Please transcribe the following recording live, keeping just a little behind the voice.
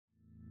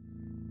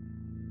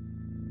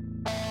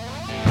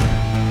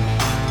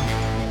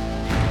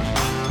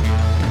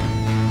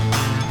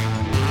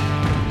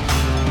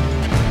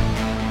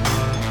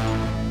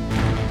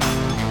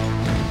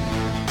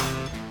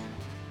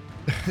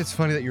It's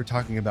funny that you're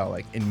talking about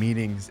like in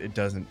meetings, it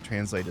doesn't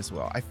translate as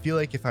well. I feel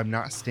like if I'm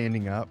not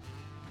standing up,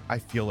 I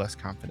feel less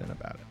confident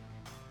about it.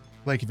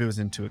 Like if it was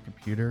into a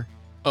computer,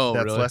 Oh,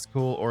 that's really? less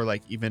cool. Or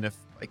like even if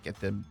like at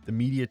the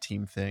media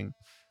team thing,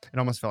 it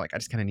almost felt like I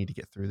just kind of need to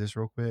get through this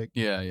real quick.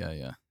 Yeah.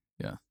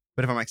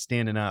 But if I'm like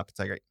standing up, it's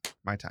like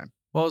my time.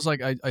 Well, it's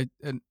like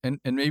and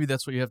maybe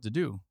that's what you have to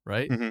do,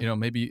 right? Mhm. You know,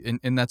 maybe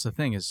and that's the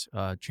thing is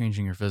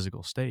changing your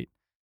physical state.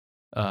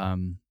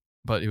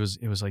 But it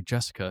was like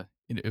Jessica.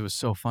 It was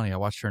so funny. I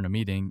watched her in a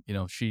meeting. You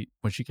know,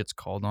 when she gets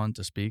called on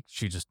to speak,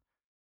 she just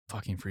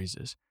fucking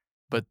freezes.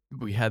 But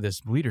we had this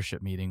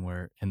leadership meeting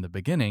where in the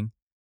beginning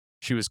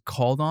she was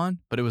called on,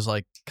 but it was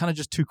like kind of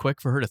just too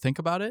quick for her to think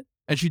about it,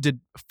 and she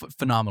did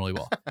phenomenally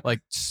well, like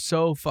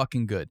so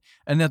fucking good.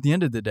 And at the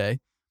end of the day,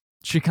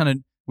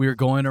 we were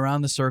going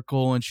around the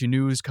circle, and she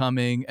knew it was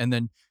coming, and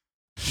then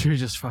she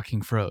just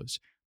fucking froze.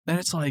 And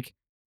it's like,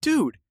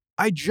 dude,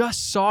 I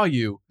just saw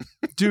you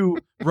do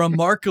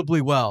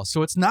remarkably well.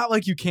 So it's not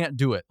like you can't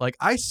do it. Like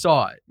I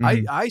saw it.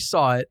 Mhm. I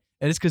saw it,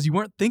 and it's because you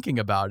weren't thinking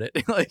about it.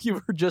 Like you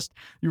were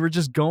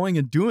just going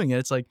and doing it.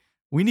 It's like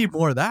we need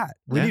more of that.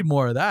 We Yeah. need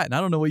more of that. And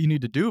I don't know what you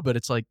need to do, but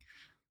it's like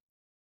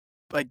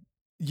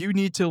you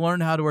need to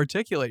learn how to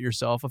articulate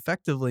yourself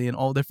effectively in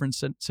all different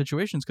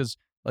situations. Because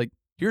like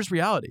here's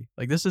reality.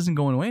 Like this isn't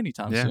going away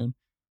anytime soon.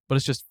 But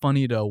it's just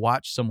funny to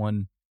watch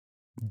someone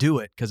do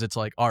it because it's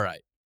like, all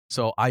right.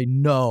 So I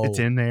know It's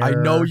in there. I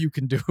know you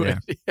can do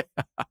it.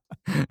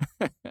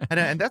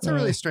 And that's a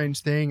really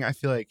strange thing. I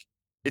feel like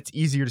it's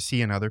easier to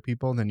see in other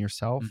people than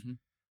yourself. Mhm.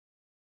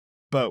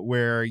 But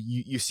where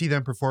you see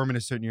them perform in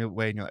a certain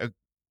way, and you're like,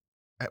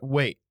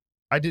 wait,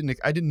 I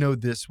didn't know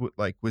this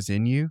was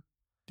in you.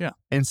 Yeah.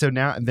 And so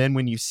now and then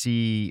when you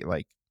see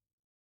like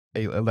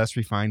a less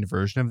refined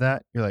version of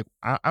that, you're like,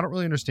 I don't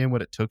really understand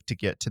what it took to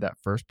get to that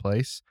first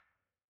place.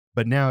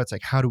 But now it's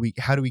like, how do we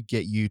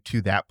get you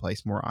to that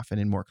place more often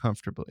and more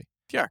comfortably?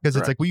 Yeah, Because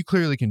it's like, well, you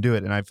clearly can do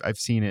it, and I've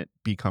seen it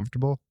be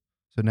comfortable.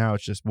 So now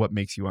it's just what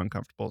makes you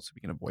uncomfortable, so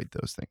we can avoid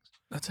those things.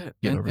 That's it.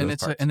 Get over those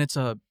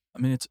parts.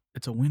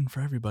 It's a win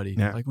for everybody.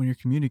 Yeah. Like when you're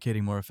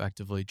communicating more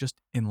effectively, just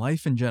in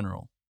life in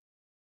general,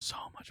 so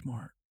much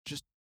more.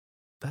 Just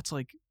that's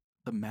like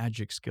the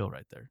magic skill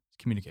right there.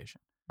 Communication.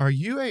 Are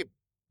you a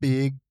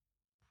big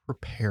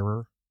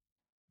preparer?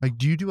 Like,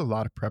 do you do a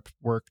lot of prep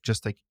work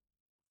just like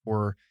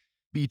for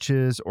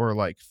speeches or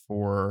like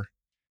for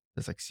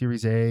this like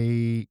Series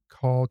A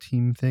call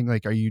team thing?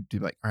 Like, are you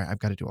all right, I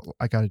got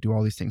to do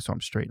all these things so I'm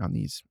straight on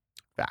these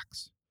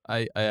facts.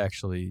 I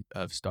actually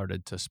have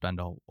started to spend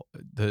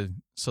the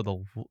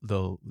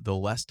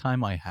less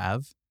time I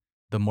have,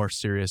 the more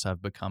serious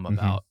I've become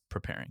about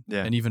preparing.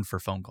 Yeah. And even for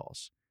phone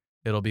calls,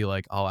 it'll be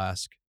like I'll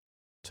ask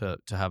to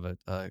have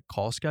a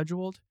call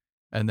scheduled,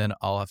 and then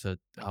I'll have to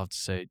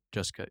say,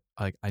 Jessica,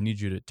 like I need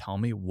you to tell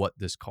me what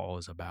this call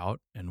is about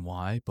and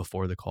why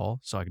before the call,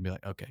 so I can be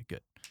like, okay,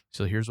 good.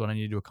 So here's what I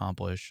need to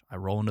accomplish. I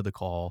roll into the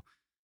call.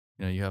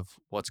 You know, you have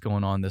what's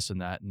going on, this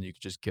and that, and you can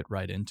just get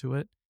right into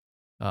it.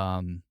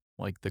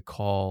 Like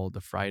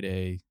the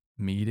Friday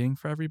meeting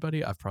for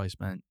everybody, I've probably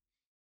spent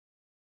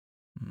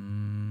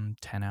 10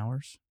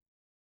 hours.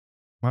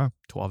 Wow.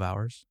 12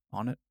 hours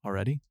on it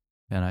already,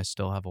 and I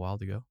still have a while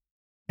to go.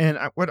 And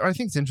what I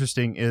think is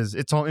interesting is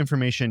it's all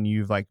information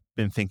you've like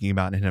been thinking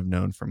about and have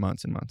known for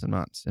months and months and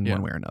months in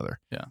one way or another.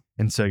 Yeah.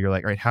 And so you're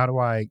like, all right, how do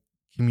I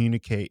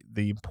communicate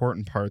the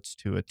important parts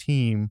to a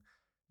team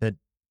that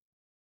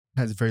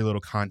has very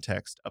little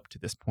context up to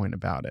this point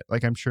about it?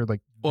 Like, I'm sure like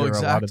there are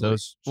a lot of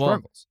those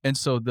struggles. And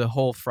so the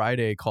whole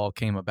Friday call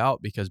came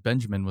about because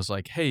Benjamin was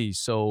like, hey,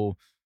 so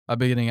I've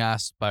been getting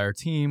asked by our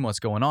team what's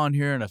going on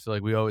here, and I feel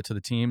like we owe it to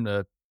the team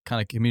to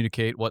kind of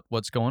communicate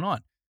what's going on.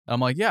 And I'm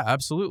like, yeah,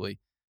 absolutely.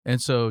 And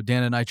so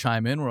Dan and I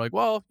chime in. We're like,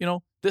 well, you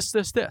know, this.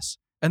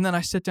 And then I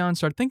sit down and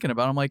start thinking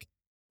about it. I'm like,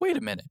 wait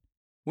a minute.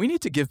 We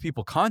need to give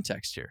people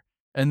context here.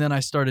 And then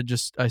I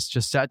just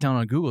sat down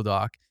on Google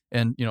Doc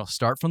and, you know,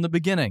 start from the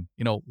beginning.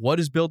 You know, what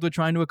is BuildWitt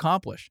trying to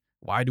accomplish?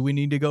 Why do we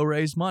need to go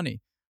raise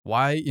money?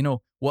 Why, you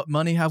know, what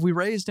money have we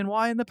raised and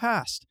why in the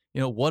past? You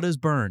know, what is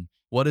burn?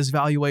 What is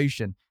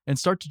valuation? And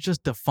start to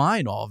just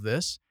define all of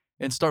this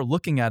and start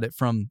looking at it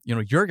from, you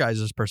know, your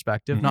guys'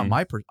 perspective, not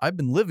my I've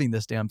been living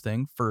this damn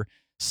thing for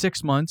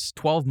 6 months,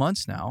 12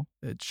 months now.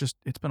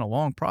 It's been a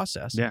long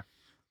process. Yeah.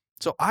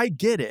 So I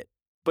get it,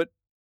 but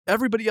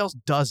everybody else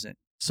doesn't.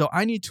 So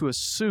I need to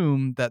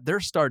assume that they're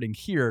starting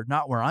here,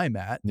 not where I'm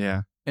at.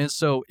 Yeah. And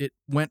so it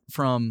went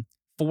from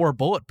 4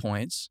 bullet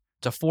points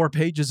to 4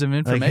 pages of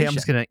information. Like, hey, I'm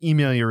just going to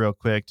email you real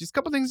quick. Just a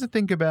couple things to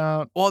think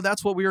about. Well,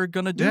 that's what we were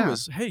going to do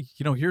is, hey,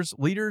 you know, here's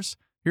leaders.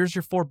 Here's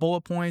your 4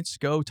 bullet points.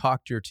 Go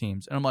talk to your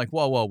teams. And I'm like,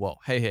 whoa.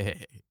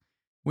 Hey.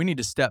 We need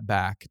to step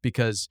back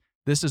because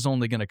this is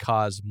only going to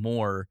cause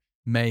more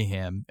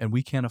mayhem, and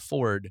we can't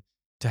afford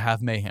to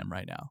have mayhem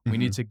right now. We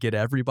need to get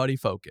everybody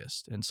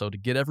focused. And so to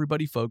get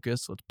everybody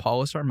focused, let's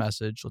polish our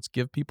message. Let's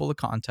give people the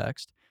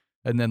context,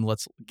 and then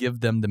let's give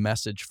them the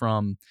message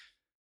from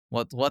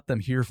let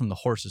them hear from the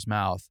horse's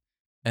mouth,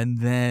 and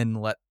then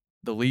let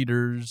the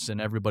leaders and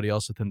everybody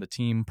else within the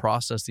team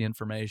process the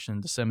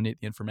information, disseminate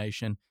the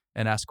information,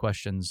 and ask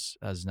questions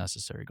as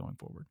necessary going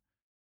forward.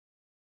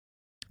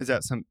 Is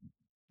that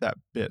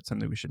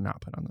something we should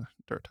not put on the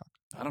Dirt Talk?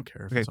 I don't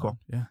care. If Okay, it's cool. on.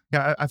 Yeah.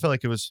 Yeah, I feel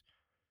like it was.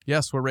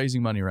 Yes, we're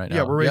raising money right now.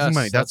 Yeah, we're raising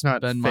money. That's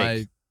not been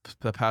fake.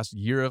 the past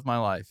year of my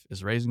life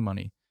is raising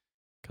money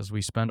because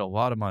we spend a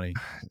lot of money.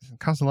 It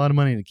costs a lot of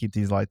money to keep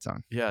these lights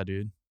on. Yeah,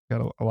 dude.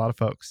 Got a lot of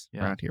folks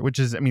around here, which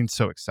is,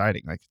 so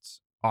exciting. Like,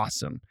 it's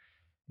awesome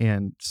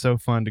and so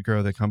fun to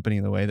grow the company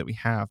in the way that we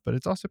have, but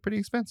it's also pretty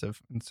expensive.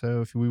 And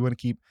so if we want to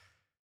keep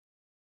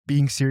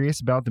being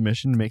serious about the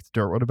mission to make the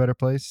dirt world a better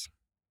place,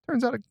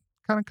 turns out it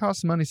kind of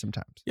costs money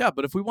sometimes. Yeah,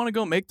 but if we want to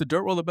go make the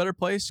dirt world a better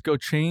place, go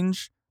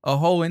change a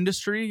whole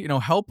industry,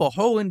 help a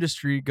whole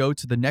industry go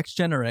to the next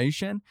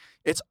generation,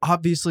 it's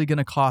obviously going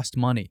to cost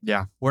money.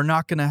 Yeah. We're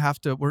not going to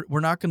have to, we're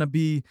not going to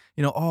be,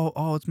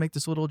 let's make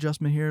this little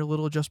adjustment here,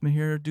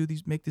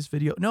 make this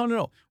video. No. We're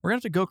going to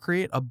have to go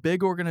create a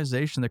big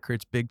organization that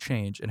creates big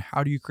change. And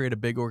how do you create a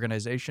big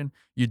organization?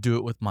 You do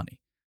it with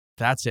money.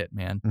 That's it,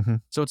 man. Mm-hmm.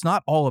 So it's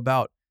not all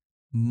about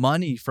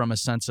money from a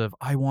sense of,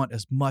 I want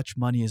as much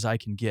money as I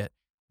can get.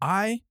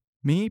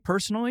 Me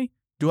personally,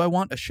 do I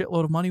want a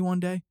shitload of money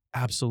one day?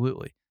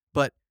 Absolutely.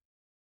 But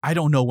I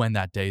don't know when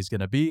that day is going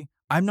to be.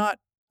 I'm not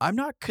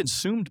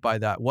consumed by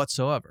that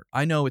whatsoever.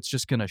 I know it's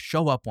just going to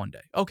show up one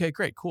day. Okay,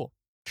 great, cool.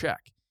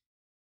 Check.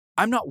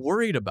 I'm not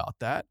worried about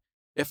that.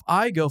 If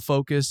I go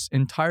focus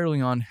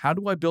entirely on how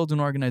do I build an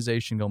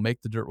organization, go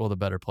make the dirt world a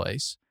better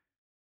place,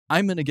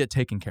 I'm going to get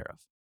taken care of.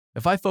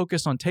 If I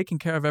focus on taking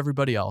care of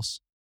everybody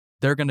else,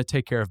 they're going to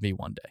take care of me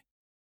one day.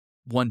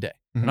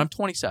 Mm-hmm. And I'm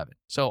 27,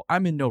 so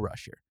I'm in no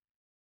rush here.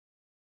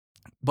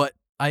 But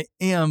I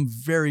am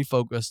very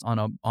focused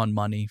on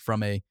money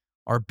from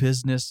our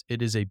business.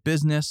 It is a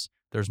business.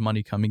 There's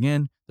money coming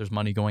in. There's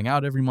money going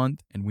out every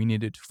month, and we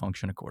need it to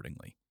function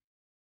accordingly.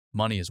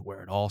 Money is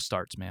where it all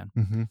starts, man.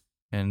 Mm-hmm.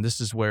 And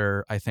this is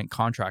where I think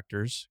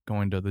contractors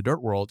going to the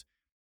dirt world,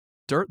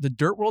 the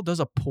dirt world does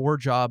a poor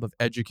job of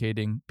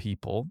educating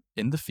people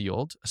in the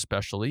field,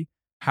 especially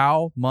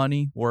how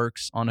money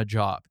works on a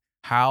job,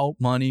 how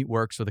money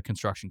works with a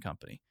construction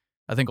company.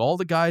 I think all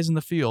the guys in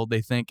the field,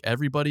 they think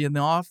everybody in the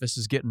office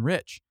is getting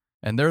rich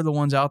and they're the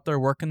ones out there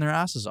working their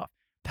asses off.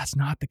 That's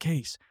not the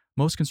case.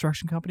 Most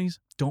construction companies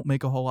don't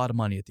make a whole lot of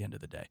money at the end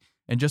of the day.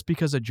 And just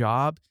because a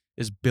job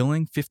is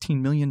billing $15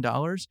 million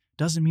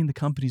doesn't mean the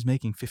company's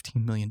making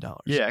 $15 million.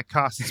 Yeah, it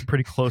costs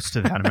pretty close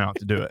to that amount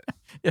to do it.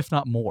 If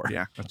not more.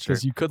 Yeah, that's true.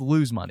 Because you could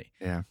lose money.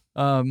 Yeah.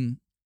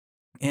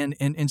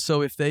 And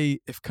so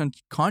if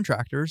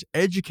contractors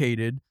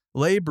educated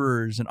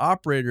laborers and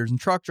operators and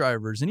truck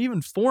drivers and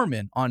even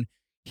foremen on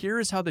here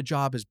is how the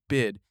job is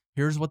bid,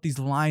 here's what these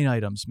line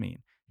items mean,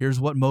 here's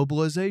what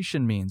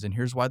mobilization means, and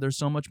here's why there's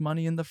so much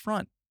money in the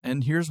front,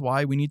 and here's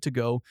why we need to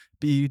go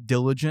be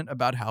diligent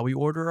about how we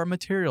order our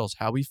materials,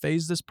 how we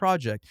phase this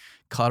project,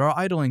 cut our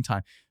idling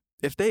time.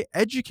 If they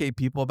educate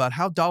people about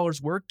how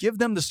dollars work, give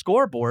them the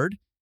scoreboard,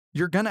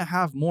 you're going to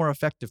have more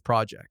effective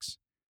projects.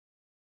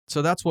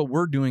 So that's what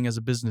we're doing as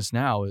a business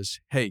now is,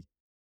 hey,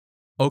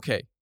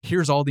 okay,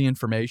 here's all the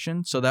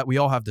information so that we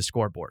all have the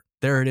scoreboard.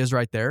 There it is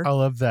right there. I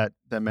love that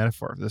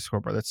metaphor of the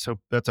scoreboard.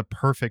 That's a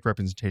perfect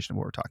representation of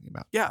what we're talking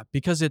about. Yeah,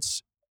 because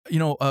it's,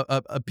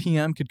 a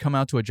PM could come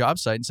out to a job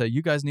site and say,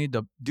 you guys need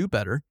to do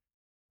better.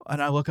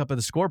 And I look up at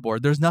the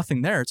scoreboard, there's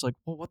nothing there. It's like,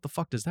 well, what the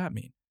fuck does that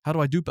mean? How do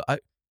I do?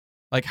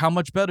 How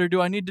much better do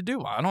I need to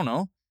do? I don't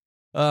know.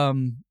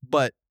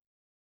 But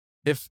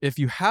if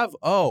you have,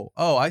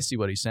 I see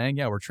what he's saying.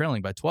 Yeah, we're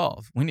trailing by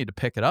 12. We need to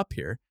pick it up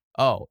here.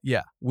 Oh,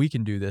 yeah, we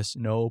can do this.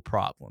 No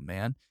problem,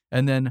 man.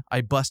 And then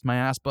I bust my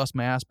ass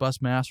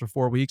for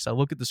 4 weeks. I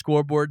look at the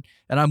scoreboard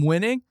and I'm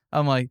winning.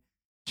 I'm like,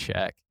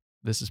 check.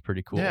 This is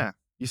pretty cool. Yeah.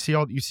 You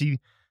see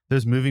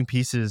those moving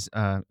pieces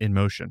in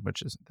motion,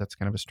 that's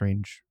kind of a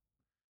strange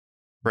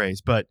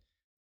phrase. But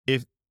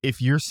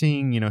if you're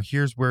seeing,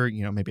 here's where,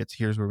 maybe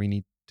here's where we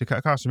need to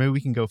cut costs, or maybe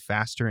we can go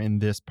faster in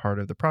this part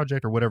of the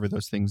project or whatever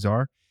those things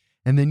are.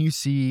 And then you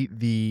see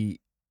the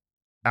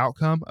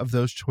outcome of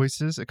those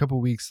choices a couple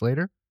of weeks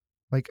later.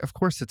 Like, of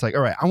course, it's like,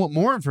 all right, I want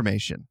more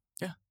information.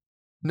 Yeah.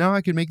 Now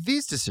I can make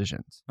these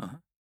decisions. Uh-huh.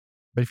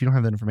 But if you don't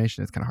have that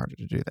information, it's kind of harder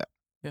to do that.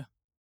 Yeah.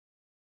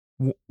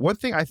 One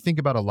thing I think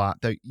about a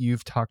lot that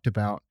you've talked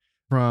about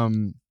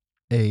from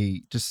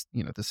the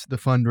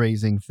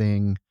fundraising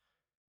thing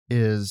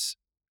is,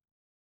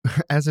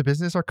 as a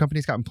business, our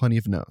company's gotten plenty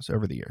of no's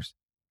over the years.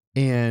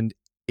 And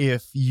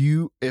if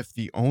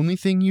the only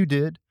thing you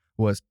did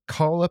was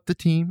call up the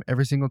team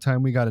every single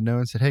time we got a no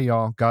and said, hey,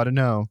 y'all, got a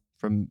no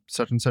from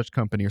such and such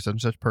company or such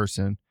and such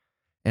person,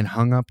 and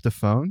hung up the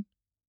phone,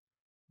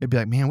 it'd be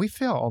like, man, we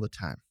fail all the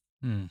time.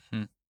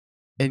 Mm-hmm.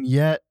 And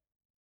yet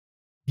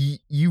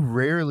you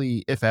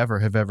rarely, if ever,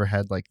 have ever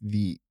had like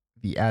the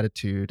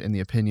attitude and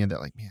the opinion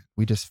that like, man,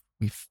 we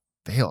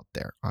failed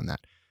there on that.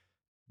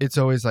 It's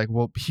always like,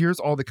 well, here's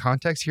all the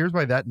context. Here's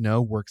why that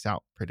no works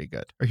out pretty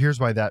good. Or here's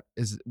why that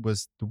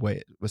was the way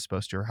it was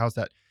supposed to, or how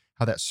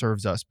that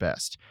serves us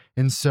best.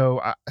 And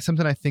so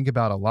something I think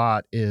about a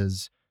lot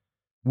is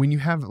when you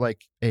have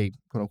like a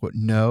quote unquote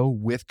no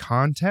with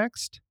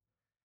context,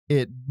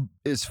 it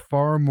is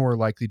far more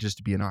likely just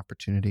to be an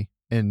opportunity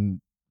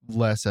and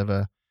less of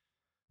a,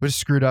 we just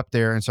screwed up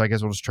there, and so I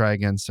guess we'll just try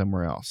again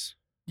somewhere else.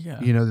 Yeah.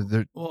 You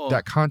know, Well,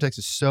 that context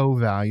is so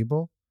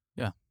valuable.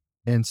 Yeah.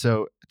 And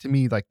so to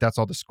me, like, that's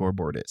all the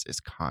scoreboard is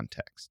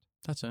context.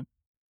 That's it.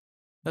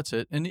 That's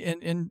it.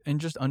 And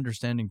just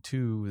understanding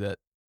too that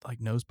like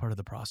no's part of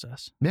the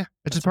process. Yeah,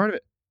 it's just part of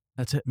it.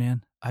 That's it,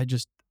 man.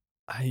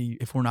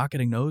 If we're not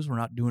getting no's, we're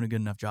not doing a good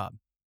enough job.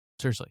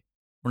 Seriously.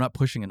 We're not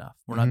pushing enough.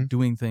 We're not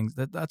doing things.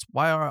 That's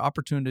why our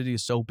opportunity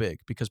is so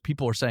big, because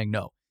people are saying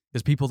no,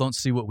 because people don't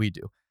see what we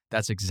do.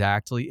 That's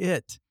exactly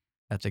it.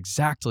 That's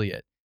exactly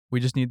it. We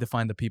just need to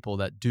find the people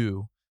that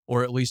do,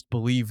 or at least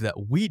believe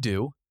that we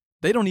do.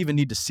 They don't even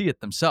need to see it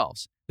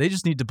themselves. They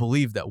just need to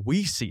believe that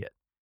we see it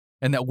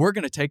and that we're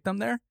going to take them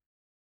there.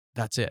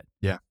 That's it.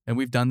 Yeah. And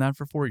we've done that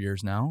for 4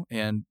 years now,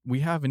 and we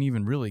haven't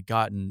even really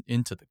gotten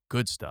into the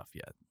good stuff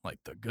yet. Like,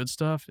 the good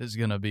stuff is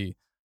going to be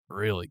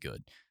really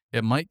good.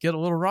 It might get a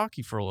little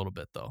rocky for a little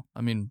bit, though. I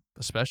mean,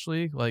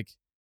 especially like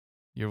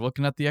you're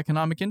looking at the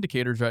economic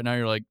indicators right now.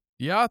 You're like,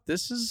 yeah,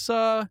 this is,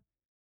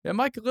 it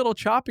might get a little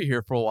choppy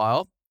here for a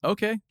while.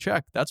 Okay,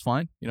 check. That's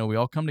fine. You know, we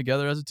all come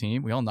together as a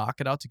team. We all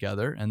knock it out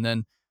together. And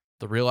then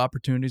the real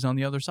opportunities on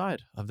the other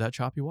side of that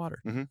choppy water.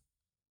 Mm-hmm.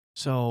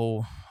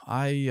 So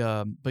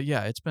but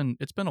yeah, it's been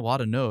a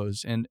lot of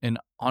no's. And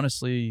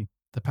honestly,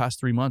 the past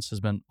 3 months has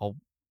been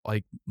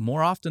like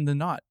more often than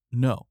not,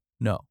 no.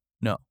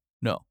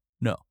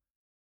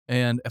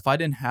 And if I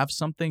didn't have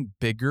something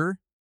bigger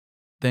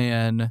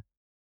than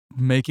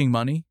making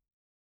money,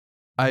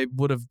 I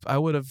would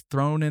have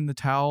thrown in the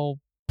towel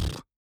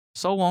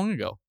so long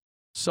ago.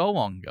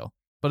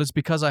 But it's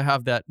because I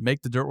have that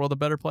make the dirt world a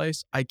better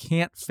place. I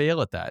can't fail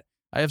at that.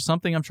 I have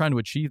something I'm trying to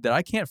achieve that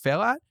I can't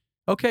fail at.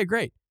 Okay,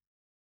 great.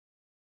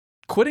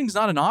 Quitting's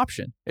not an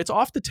option. It's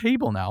off the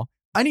table now.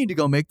 I need to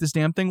go make this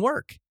damn thing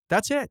work.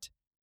 That's it.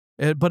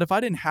 But if I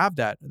didn't have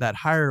that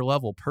higher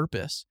level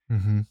purpose,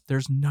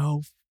 there's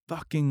no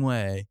fucking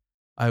way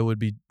I would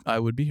be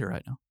here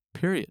right now.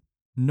 Period.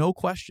 No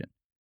question.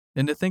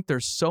 And to think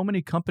there's so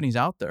many companies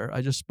out there,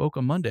 I just spoke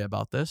on Monday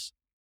about this,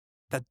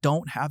 that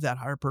don't have that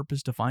higher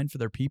purpose defined for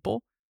their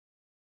people,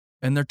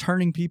 and they're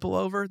turning people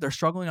over, they're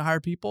struggling to hire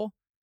people.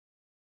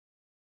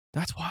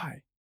 That's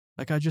why.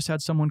 Like, I just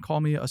had someone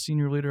call me, a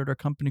senior leader at our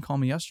company call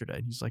me yesterday,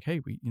 and he's like,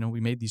 hey, we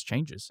made these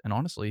changes. And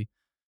honestly,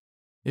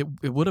 it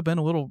would have been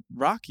a little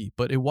rocky,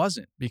 but it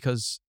wasn't,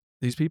 because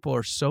these people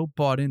are so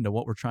bought into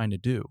what we're trying to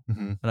do.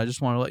 And I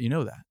just want to let you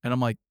know that. And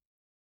I'm like,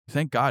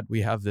 thank God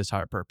we have this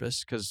higher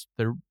purpose, because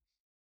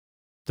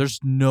there's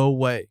no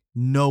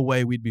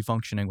way we'd be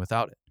functioning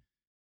without it.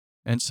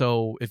 And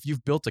so if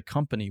you've built a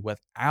company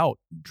without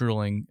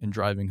drilling and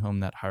driving home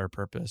that higher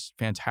purpose,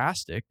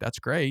 fantastic. That's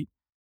great.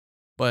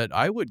 But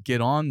I would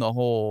get on the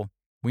whole,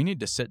 we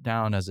need to sit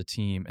down as a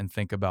team and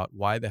think about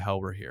why the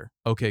hell we're here.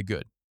 Okay,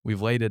 good.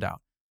 We've laid it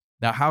out.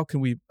 Now, how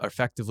can we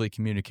effectively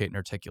communicate and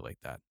articulate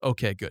that?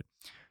 Okay, good.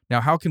 Now,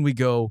 how can we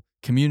go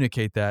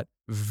communicate that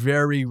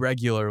very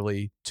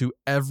regularly to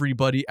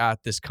everybody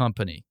at this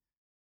company?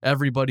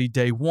 Everybody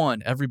day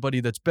one, everybody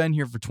that's been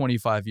here for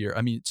 25 years.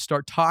 I mean,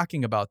 start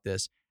talking about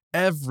this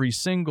every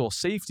single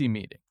safety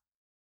meeting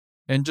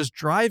and just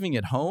driving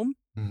it home.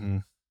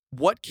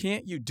 What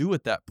can't you do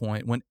at that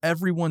point when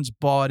everyone's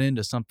bought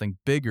into something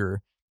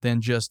bigger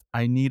than just,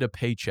 I need a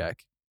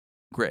paycheck?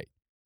 Great.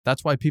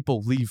 That's why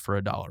people leave for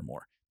 $1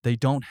 more. They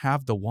don't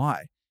have the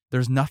why.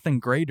 There's nothing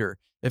greater.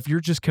 If you're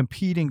just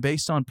competing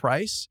based on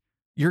price,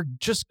 you're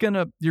just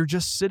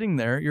sitting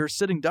there. You're a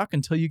sitting duck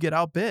until you get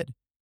outbid.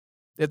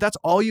 If that's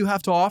all you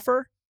have to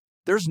offer,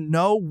 there's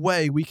no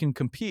way we can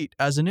compete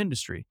as an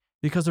industry,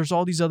 because there's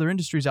all these other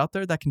industries out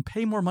there that can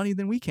pay more money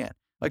than we can.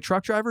 Like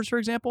truck drivers, for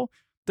example,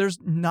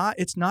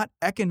 it's not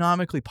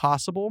economically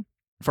possible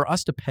for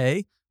us to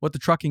pay what the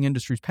trucking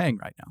industry is paying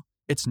right now.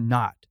 It's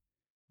not.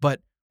 But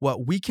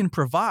what we can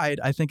provide,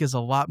 I think, is a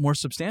lot more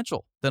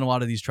substantial than a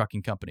lot of these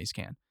trucking companies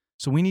can.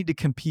 So we need to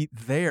compete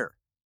there.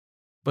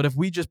 But if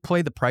we just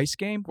play the price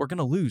game, we're going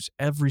to lose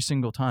every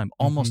single time,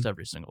 almost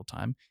every single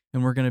time.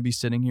 And we're going to be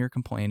sitting here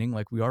complaining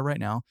like we are right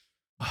now.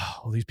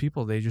 Oh, well, these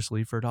people, they just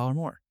leave for $1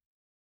 more.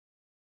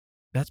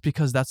 That's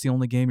because that's the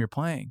only game you're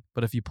playing.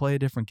 But if you play a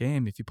different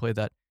game, if you play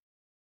that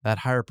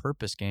higher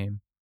purpose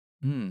game,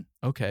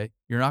 okay,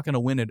 you're not going to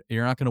win it.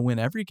 You're not going to win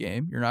every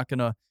game. You're not going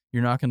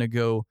to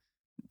go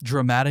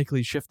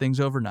dramatically shift things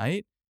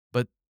overnight,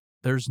 but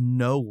there's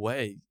no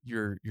way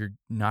you're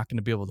not going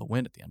to be able to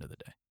win at the end of the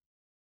day.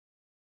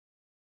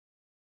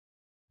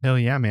 Hell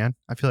yeah, man.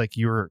 I feel like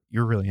you're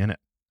really in it.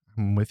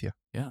 I'm with you.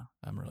 Yeah,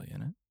 I'm really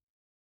in it.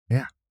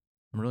 Yeah.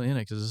 I'm really in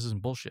it because this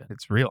isn't bullshit.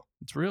 It's real.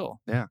 It's real.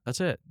 Yeah. That's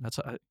it.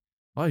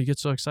 Oh, you get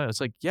so excited. It's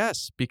like,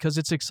 yes, because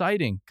it's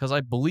exciting, because I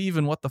believe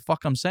in what the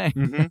fuck I'm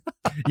saying.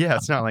 Yeah,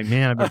 it's not like,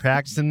 man, I've been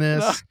practicing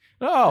this.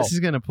 No. This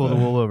is going to pull the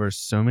wool over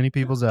so many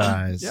people's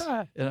eyes.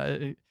 Yeah.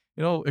 And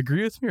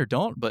agree with me or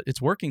don't, but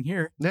it's working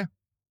here. Yeah.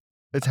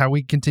 It's how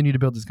we continue to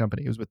build this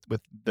company. It was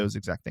with those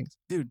exact things.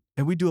 Dude,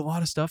 and we do a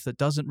lot of stuff that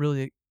doesn't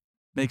really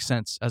make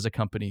sense as a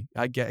company.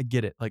 I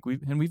get it. Like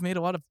we've made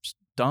a lot of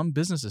dumb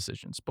business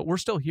decisions, but we're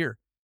still here.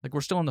 Like,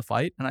 we're still in the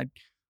fight. And I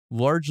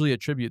largely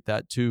attribute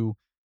that to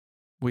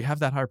we have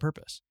that higher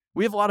purpose.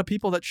 We have a lot of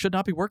people that should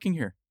not be working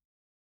here,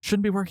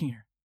 shouldn't be working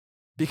here,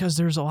 because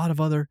there's a lot of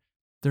other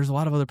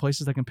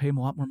places that can pay them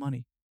a lot more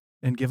money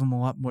and give them a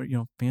lot more,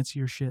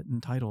 fancier shit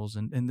and titles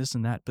and this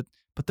and that.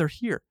 But they're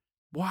here.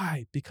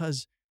 Why?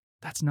 Because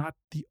that's not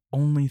the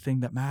only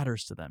thing that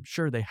matters to them.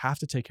 Sure, they have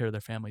to take care of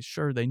their families.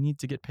 Sure, they need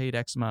to get paid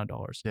X amount of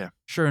dollars. Yeah.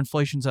 Sure,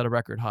 inflation's at a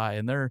record high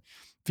and they're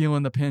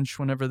feeling the pinch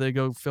whenever they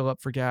go fill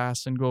up for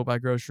gas and go buy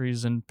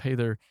groceries and pay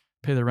their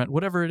rent,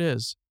 whatever it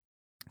is.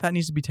 That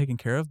needs to be taken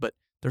care of, but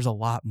there's a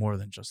lot more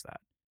than just that.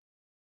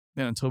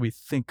 And until we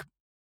think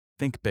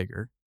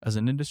bigger as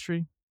an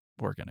industry,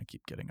 we're going to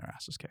keep getting our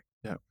asses kicked.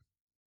 Yeah.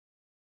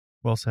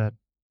 Well said.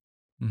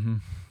 Mm-hmm.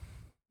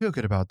 Feel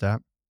good about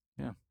that.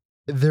 Yeah.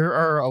 There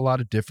are a lot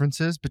of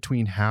differences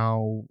between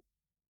how,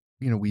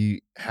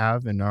 we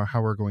have and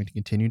how we're going to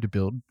continue to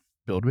build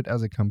it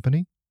as a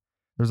company.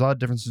 There's a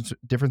lot of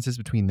differences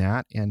between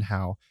that and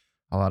how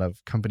a lot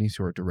of companies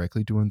who are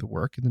directly doing the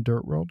work in the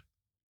dirt world.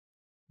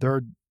 There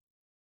are,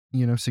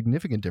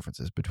 significant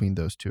differences between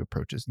those two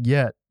approaches.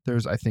 Yet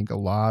there's, I think, a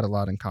lot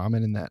in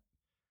common in that.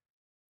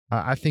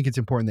 I think it's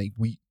important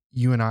that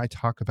you and I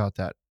talk about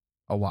that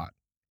a lot,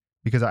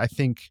 because I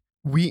think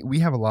we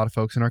have a lot of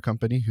folks in our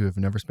company who have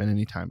never spent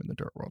any time in the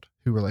dirt world,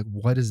 who are like,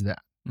 what is that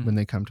when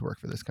they come to work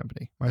for this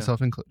company,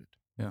 myself included.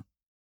 Yeah.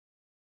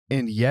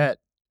 And yet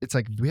it's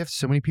like, we have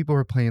so many people who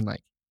are playing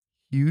like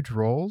huge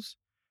roles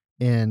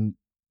and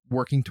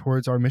working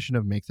towards our mission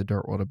of make the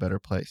dirt world a better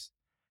place.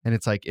 And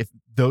it's like, if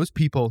those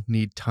people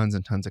need tons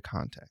and tons of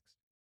context,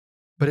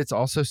 but it's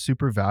also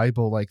super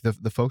valuable. Like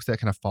the folks that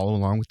kind of follow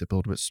along with the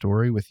Build Wit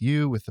story with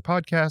you, with the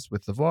podcast,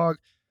 with the vlog,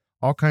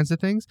 all kinds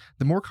of things.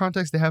 The more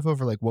context they have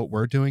over like what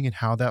we're doing and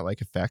how that like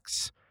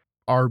affects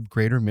our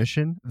greater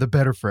mission, the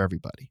better for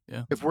everybody.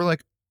 Yeah. If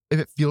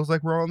it feels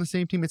like we're all on the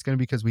same team, it's going to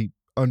be because we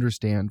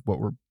understand what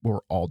we're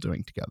all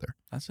doing together.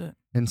 That's it.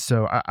 And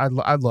so I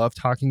love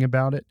talking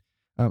about it,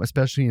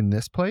 especially in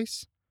this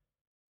place.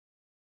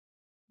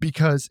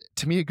 Because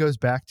to me, it goes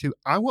back to,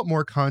 I want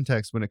more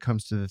context when it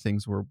comes to the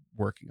things we're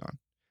working on.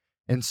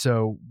 And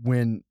so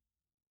when,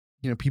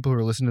 people who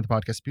are listening to the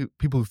podcast,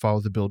 people who follow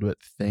the Build Wit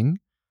thing,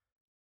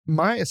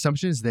 my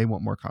assumption is they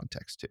want more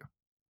context too.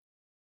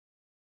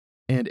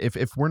 And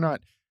if we're not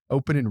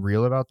open and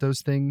real about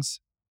those things,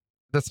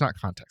 that's not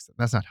context.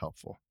 That's not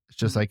helpful. It's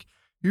just like,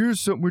 here's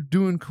something we're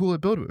doing cool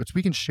at Build Wit, which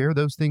we can share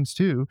those things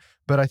too.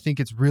 But I think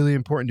it's really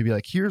important to be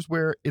like, here's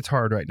where it's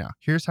hard right now.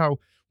 Here's how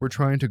we're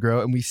trying to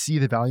grow, and we see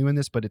the value in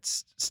this, but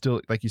it's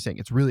still, like you're saying,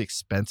 it's really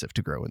expensive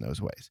to grow in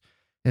those ways.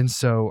 And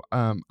so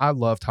I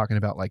love talking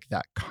about like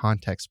that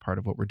context part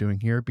of what we're doing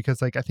here,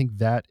 because like I think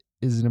that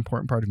is an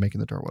important part of making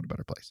the dirt world a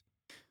better place.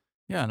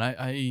 Yeah, and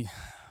I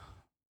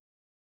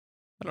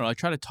don't know. I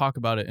try to talk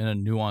about it in a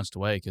nuanced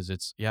way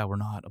because we're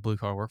not a blue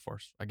collar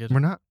workforce. I get it. We're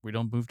not. We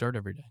don't move dirt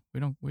every day. We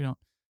don't.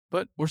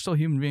 But we're still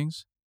human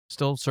beings,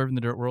 still serving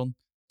the dirt world,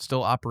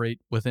 still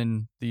operate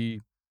within the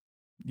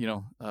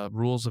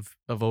rules of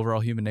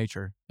overall human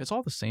nature. It's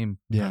all the same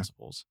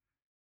principles.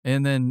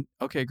 And then,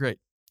 okay, great.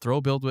 Throw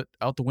Build Wit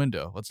out the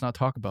window. Let's not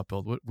talk about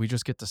Build Wit. We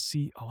just get to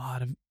see a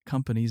lot of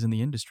companies in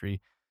the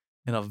industry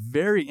in a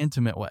very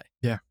intimate way.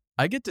 Yeah.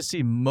 I get to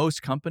see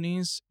most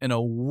companies in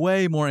a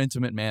way more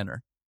intimate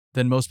manner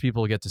than most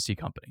people get to see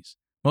companies.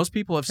 Most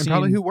people have seen...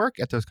 probably who work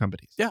at those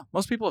companies. Yeah.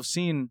 Most people have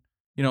seen,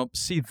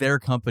 see their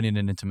company in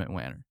an intimate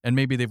manner. And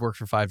maybe they've worked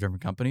for 5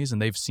 different companies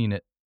and they've seen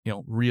it,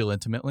 real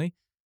intimately.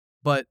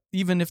 But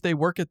even if they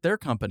work at their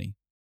company,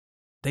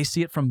 they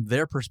see it from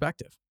their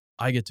perspective.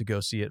 I get to go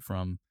see it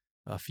from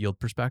a field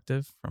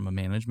perspective, from a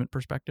management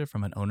perspective,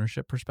 from an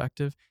ownership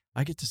perspective.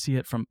 I get to see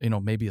it from,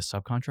 maybe a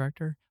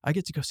subcontractor. I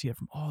get to go see it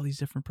from all these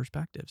different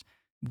perspectives.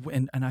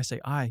 And I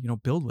say,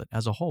 Build Wit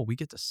as a whole, we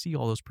get to see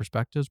all those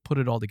perspectives, put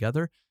it all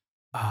together.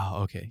 Oh,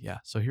 okay. Yeah.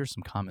 So here's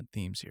some common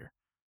themes here.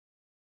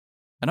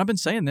 And I've been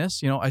saying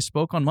this, I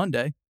spoke on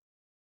Monday.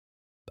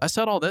 I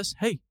said all this.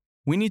 Hey,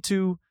 we need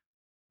to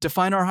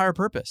define our higher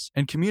purpose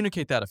and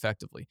communicate that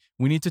effectively.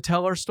 We need to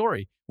tell our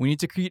story. We need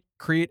to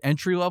create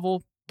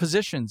entry-level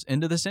positions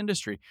into this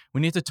industry. We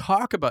need to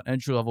talk about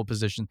entry-level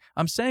positions.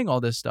 I'm saying all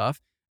this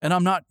stuff, and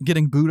I'm not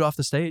getting booed off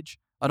the stage.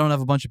 I don't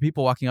have a bunch of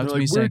people walking up to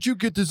me saying, where'd you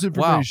get this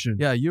information?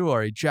 Wow, yeah, you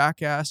are a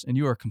jackass, and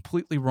you are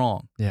completely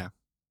wrong. Yeah.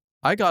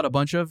 I got a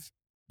bunch of,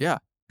 hey,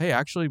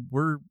 actually,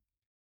 we're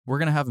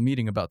going to have a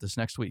meeting about this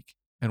next week,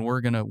 and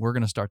we're going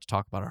to start to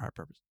talk about our higher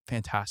purpose.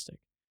 Fantastic.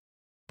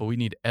 But we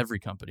need every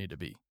company to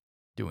be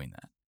doing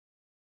that.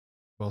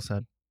 Well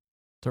said.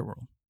 Dirt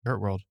world. Dirt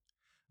world.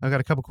 I've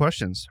got a couple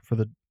questions for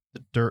the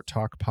Dirt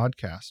Talk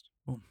podcast.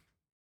 Cool.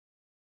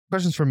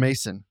 Questions from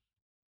Mason.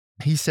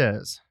 He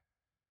says,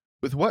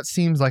 with what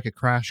seems like a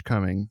crash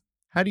coming,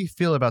 how do you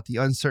feel about the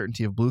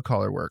uncertainty of blue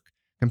collar work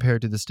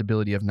compared to the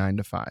stability of 9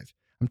 to 5?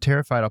 I'm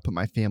terrified I'll put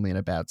my family in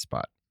a bad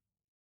spot.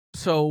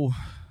 So,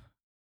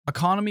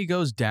 economy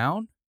goes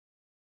down.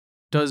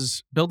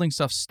 Does building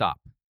stuff stop?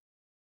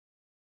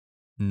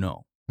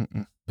 No.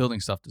 Mm-mm. Building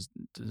stuff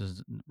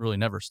does really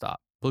never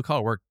stop. Blue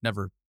collar work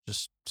never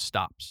just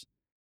stops.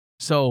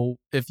 So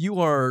if you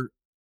are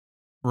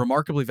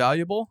remarkably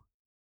valuable,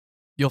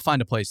 you'll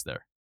find a place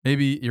there.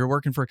 Maybe you're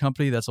working for a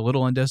company that's a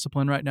little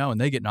undisciplined right now and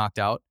they get knocked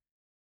out.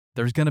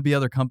 There's going to be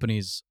other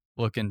companies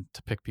looking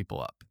to pick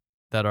people up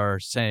that are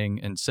saying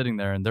and sitting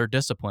there and they're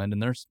disciplined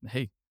and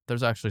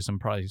there's actually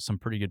probably some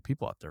pretty good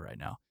people out there right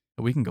now.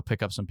 We can go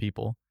pick up some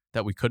people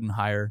that we couldn't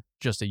hire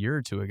just a year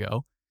or two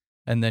ago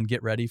and then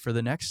get ready for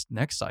the next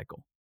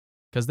cycle.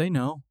 Because they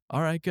know,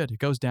 all right, good. It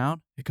goes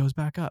down, it goes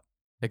back up.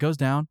 It goes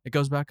down, it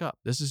goes back up.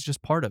 This is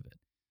just part of it.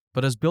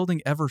 But has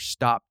building ever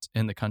stopped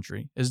in the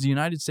country? Is the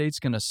United States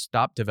going to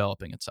stop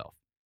developing itself?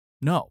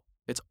 No,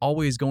 it's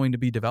always going to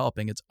be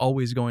developing. It's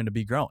always going to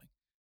be growing.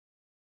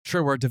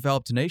 Sure, we're a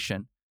developed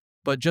nation,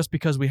 but just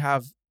because we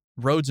have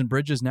roads and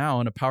bridges now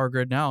and a power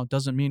grid now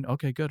doesn't mean,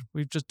 okay, good,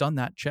 we've just done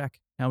that, check.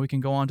 Now we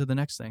can go on to the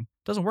next thing.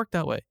 It doesn't work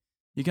that way.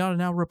 You got to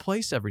now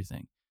replace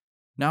everything.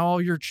 Now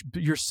all your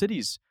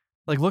cities,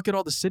 like look at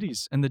all the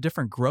cities and the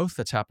different growth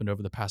that's happened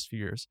over the past few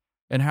years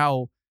and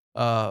how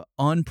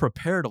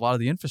unprepared a lot of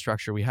the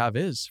infrastructure we have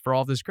is for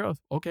all this growth.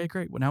 Okay,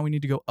 great. Well, now we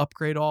need to go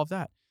upgrade all of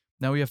that.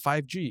 Now we have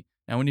 5G.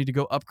 Now we need to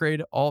go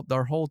upgrade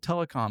our whole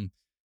telecom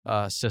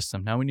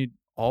system. Now we need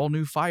all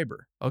new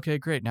fiber. Okay,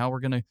 great. Now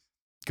we're going to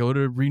go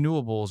to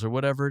renewables or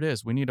whatever it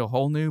is. We need a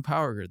whole new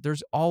power grid.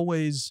 There's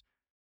always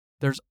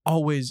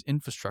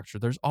infrastructure.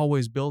 There's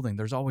always building.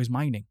 There's always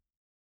mining.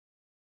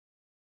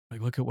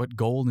 Like look at what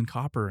gold and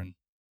copper and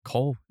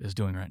coal is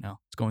doing right now.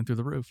 It's going through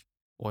the roof.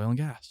 Oil and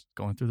gas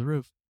going through the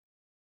roof.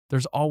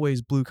 There's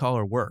always blue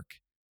collar work.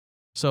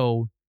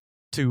 So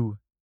to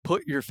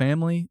put your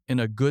family in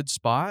a good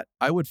spot,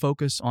 I would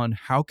focus on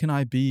how can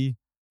I be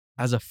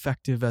as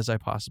effective as I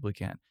possibly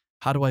can?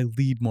 How do I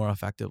lead more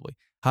effectively?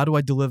 How do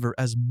I deliver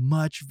as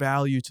much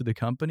value to the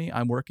company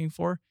I'm working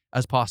for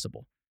as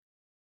possible?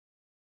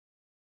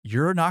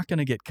 You're not going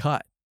to get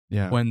cut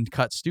when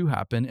cuts do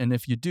happen. And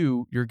if you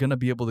do, you're going to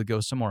be able to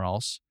go somewhere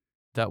else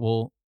that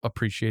will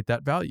appreciate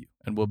that value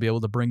and will be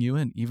able to bring you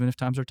in, even if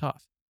times are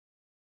tough.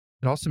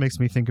 It also makes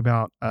me think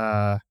about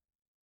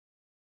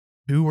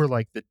who were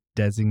like the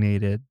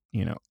designated,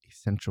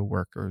 essential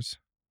workers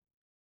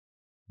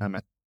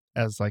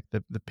as like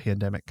the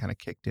pandemic kind of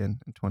kicked in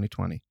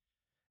 2020.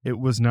 It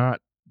was not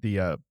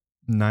the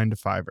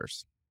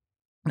 9-to-5ers.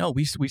 No,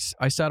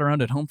 I sat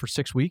around at home for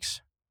 6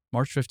 weeks,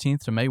 March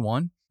 15th to May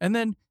 1. And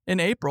then in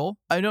April,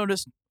 I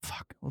noticed,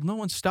 no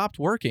one stopped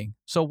working.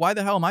 So why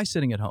the hell am I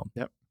sitting at home?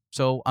 Yep.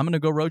 So I'm going to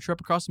go road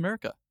trip across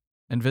America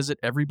and visit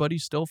everybody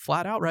still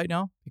flat out right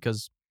now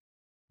because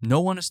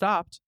no one has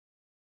stopped.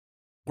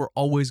 We're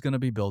always going to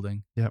be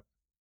building. Yep.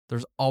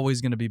 There's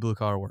always going to be blue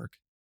collar work.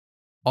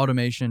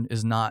 Automation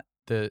is not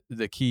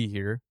the key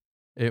here.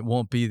 It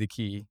won't be the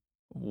key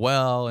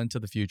well into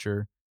the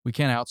future. We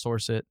can't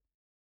outsource it.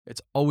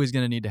 It's always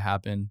going to need to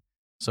happen.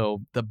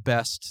 So the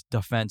best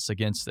defense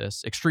against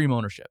this, extreme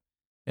ownership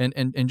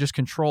and just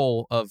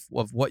control of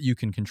what you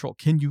can control.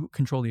 Can you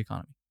control the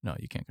economy? No,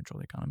 you can't control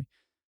the economy.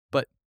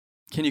 But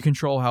can you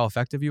control how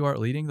effective you are at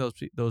leading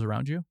those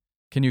around you?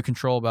 Can you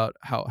control about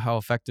how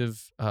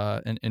effective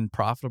and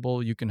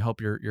profitable you can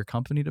help your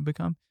company to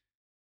become?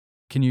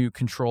 Can you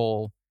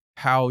control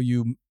how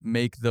you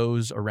make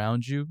those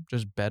around you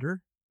just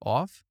better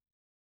off?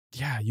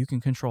 Yeah, you can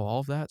control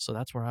all of that. So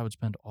that's where I would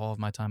spend all of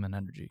my time and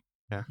energy.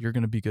 Yeah. You're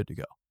going to be good to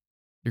go.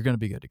 You're going to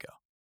be good to go.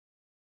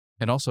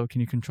 And also,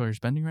 can you control your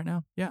spending right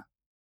now? Yeah.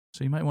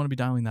 So you might want to be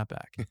dialing that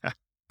back.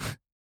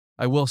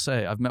 I will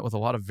say, I've met with a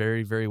lot of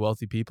very, very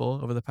wealthy people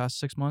over the past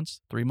 6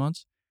 months, 3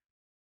 months.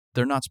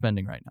 They're not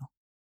spending right now.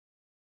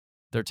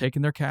 They're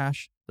taking their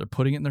cash, they're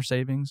putting it in their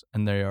savings,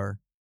 and they are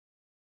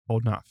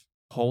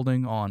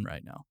holding on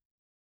right now.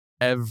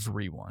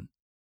 Everyone.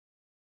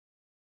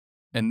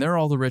 And they're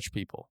all the rich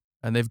people,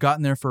 and they've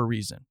gotten there for a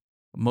reason.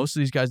 Most of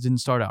these guys didn't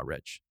start out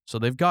rich. So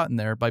they've gotten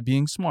there by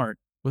being smart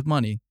with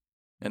money,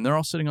 and they're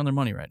all sitting on their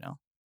money right now.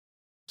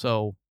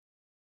 So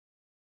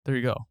there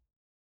you go.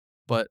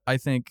 But I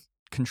think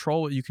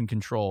control what you can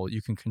control.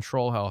 You can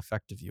control how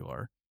effective you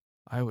are.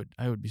 I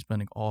would be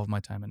spending all of my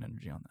time and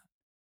energy on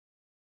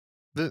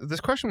that.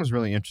 This question was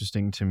really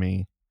interesting to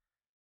me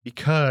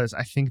because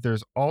I think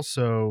there's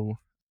also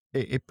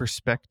a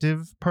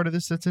perspective part of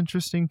this that's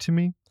interesting to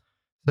me.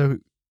 So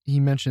he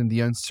mentioned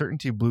the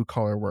uncertainty of blue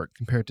collar work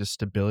compared to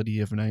stability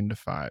of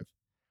 9-to-5.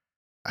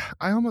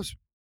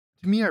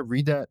 To me, I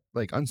read that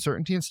like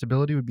uncertainty and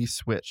stability would be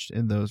switched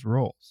in those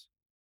roles.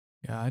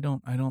 Yeah, I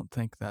don't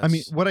think that's. I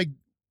mean,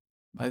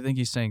 I think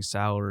he's saying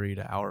salary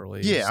to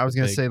hourly. Yeah, I was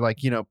going to say like,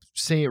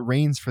 say it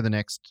rains for the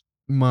next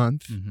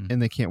month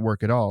and they can't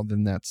work at all,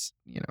 then that's,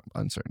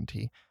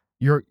 uncertainty.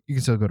 You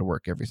can still go to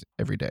work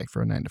every day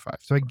for a 9-to-5.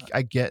 So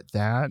I get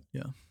that.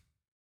 Yeah.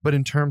 But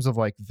in terms of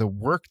like the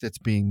work that's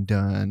being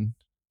done,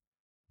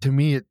 to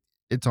me,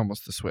 it's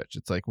almost the switch.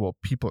 It's like, well,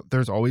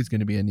 there's always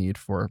going to be a need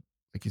for,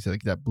 like you said,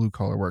 like that blue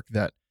collar work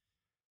that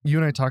you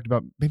and I talked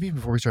about maybe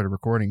before we started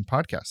recording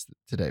podcasts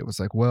today. It was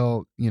like,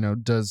 well,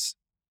 does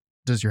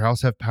your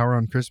house have power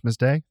on Christmas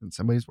Day? And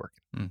somebody's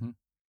working. Mm-hmm.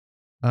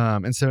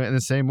 And so in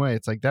the same way,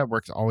 it's like that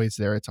work's always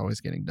there. It's always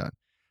getting done.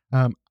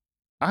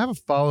 I have a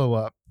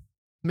follow-up.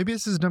 Maybe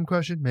this is a dumb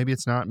question. Maybe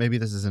it's not. Maybe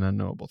this is an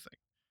unknowable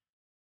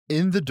thing.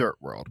 in the dirt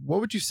world, what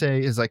would you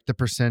say is like the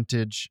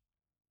percentage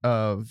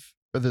of,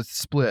 or the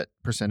split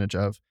percentage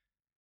of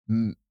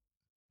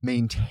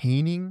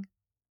maintaining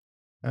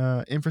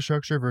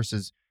infrastructure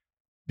versus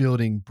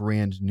building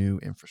brand new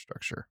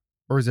infrastructure?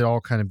 Or is it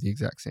all kind of the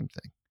exact same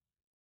thing?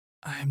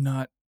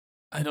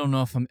 I don't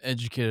know if I'm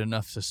educated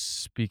enough to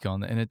speak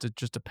on that. And it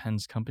just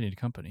depends company to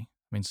company.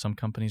 I mean, some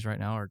companies right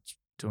now are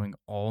doing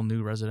all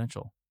new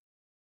residential,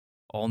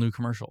 all new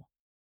commercial.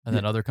 And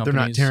then other companies,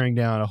 they're not tearing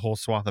down a whole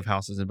swath of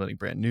houses and building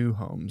brand new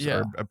homes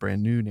or a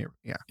brand new neighborhood.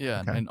 Yeah.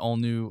 Yeah. Okay. And all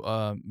new.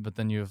 But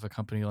then you have a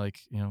company like,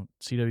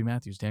 C.W.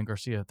 Matthews, Dan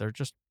Garcia. They're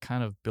just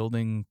kind of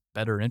building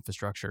better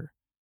infrastructure.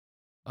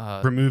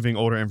 Removing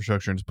older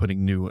infrastructure and just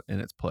putting new in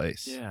its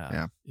place.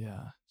 Yeah.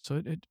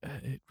 So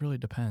it really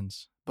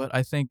depends. But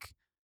I think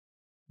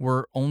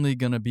we're only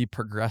going to be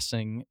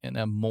progressing in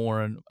a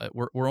more,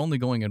 we're only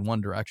going in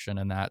one direction,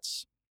 and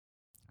that's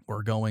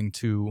we're going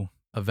to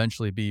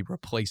eventually be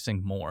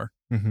replacing more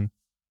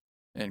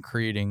and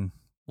creating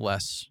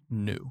less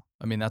new.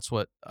 I mean, that's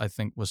what I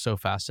think was so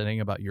fascinating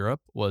about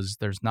Europe was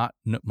there's not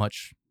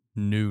much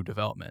new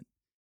development.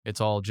 It's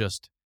all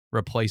just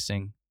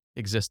replacing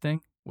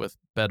existing with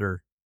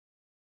better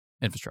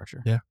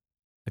infrastructure. Yeah.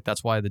 Like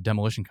that's why the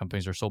demolition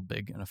companies are so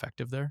big and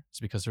effective there. It's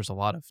because there's a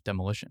lot of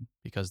demolition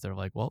because they're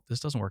like, well, this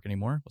doesn't work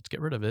anymore. Let's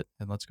get rid of it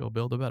and let's go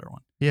build a better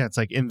one. Yeah. It's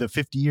like in the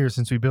 50 years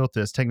since we built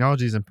this,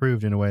 technology has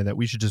improved in a way that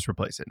we should just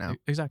replace it now.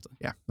 Exactly.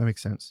 Yeah. That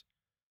makes sense.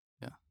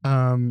 Yeah.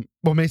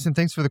 Well, Mason,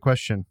 thanks for the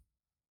question.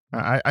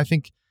 I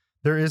think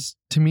there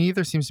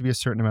seems to be a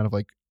certain amount of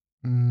like,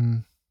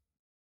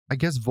 I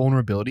guess,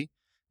 vulnerability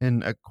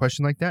in a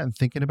question like that and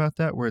thinking about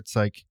that, where it's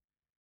like,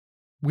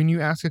 when you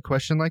ask a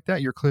question like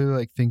that, you're clearly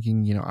like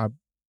thinking, I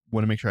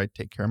want to make sure I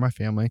take care of my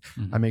family.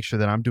 I make sure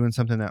that I'm doing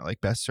something that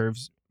like best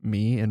serves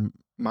me and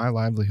my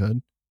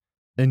livelihood.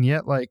 And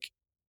yet, like,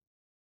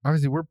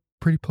 obviously we're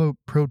pretty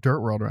pro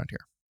dirt world around here.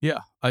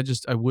 Yeah.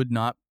 I would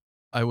not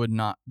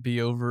be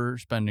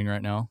overspending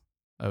right now.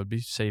 I would be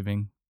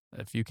saving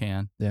if you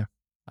can. Yeah.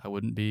 I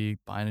wouldn't be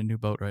buying a new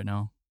boat right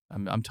now.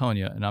 I'm telling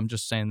you, and I'm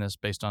just saying this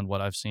based on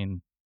what I've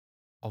seen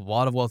a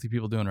lot of wealthy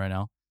people doing right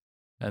now.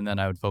 And then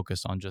I would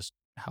focus on just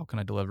how can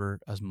I deliver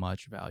as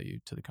much value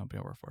to the company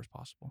I work for as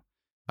possible.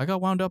 I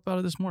got wound up out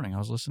of this morning. I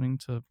was listening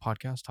to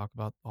podcasts talk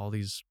about all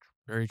these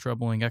very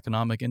troubling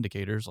economic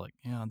indicators. Like,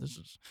 this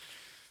is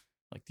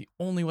like the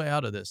only way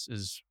out of this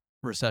is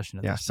recession.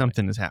 Yeah,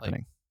 something is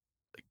happening.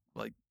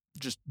 Like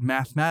just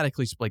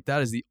mathematically, like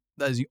that is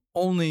the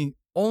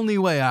only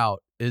way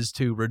out is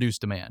to reduce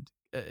demand,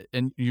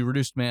 and you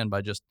reduce demand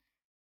by just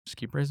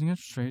keep raising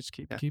interest rates,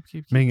 keep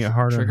making it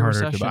harder and harder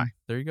recession. to buy.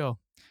 There you go.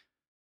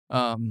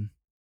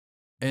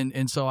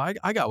 And so I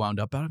got wound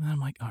up about it, and I'm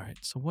like, all right,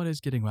 so what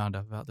is getting wound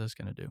up about this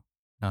going to do?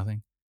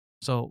 Nothing.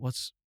 So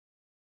let's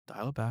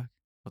dial it back.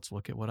 Let's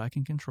look at what I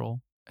can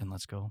control, and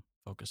let's go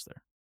focus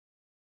there.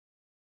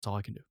 That's all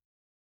I can do.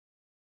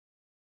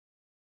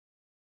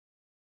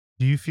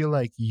 Do you feel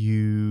like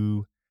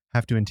you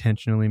have to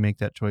intentionally make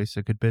that choice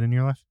a good bit in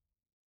your life?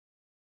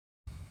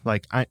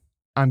 Like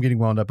I'm getting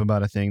wound up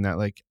about a thing that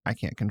like I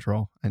can't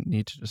control. I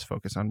need to just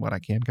focus on what I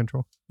can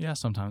control. Yeah,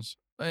 sometimes.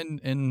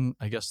 And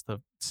I guess the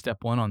step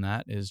one on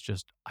that is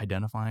just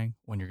identifying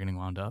when you're getting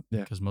wound up,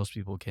 because most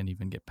people can't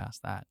even get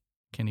past that.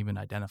 Can't even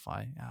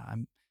identify.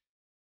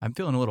 I'm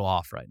feeling a little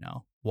off right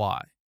now.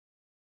 Why?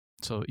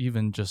 So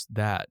even just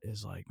that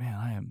is like, man,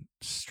 I am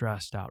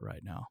stressed out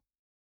right now.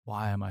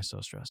 Why am I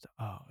so stressed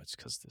out? Oh, it's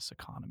because this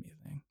economy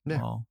thing. Yeah.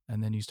 Well,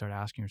 and then you start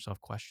asking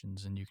yourself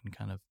questions, and you can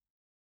kind of,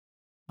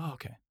 oh,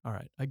 okay, all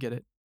right, I get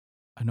it.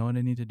 I know what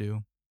I need to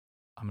do.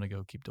 I'm gonna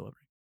go keep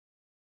delivering.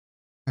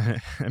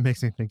 It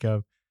makes me think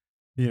of,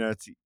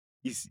 it's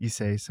you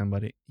say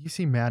somebody, you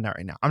seem mad now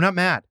right now. I'm not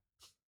mad.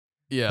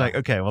 Yeah. Like,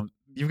 okay, well,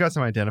 you've got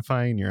some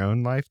identifying in your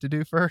own life to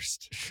do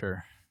first.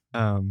 Sure.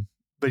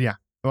 But yeah.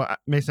 Well,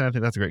 Mason, I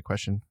think that's a great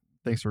question.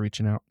 Thanks for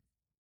reaching out.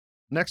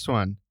 Next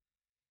one.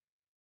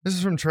 This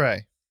is from Trey.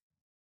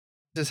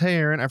 It says, hey,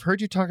 Aaron, I've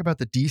heard you talk about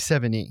the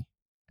D7E,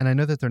 and I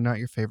know that they're not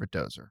your favorite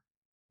dozer.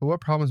 But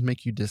what problems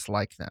make you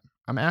dislike them?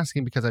 I'm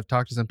asking because I've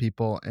talked to some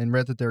people and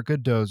read that they're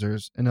good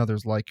dozers, and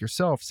others like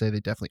yourself say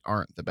they definitely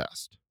aren't the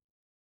best.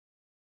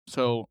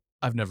 So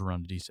I've never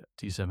run a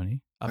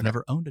D7E. I've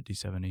never owned a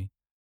D7E.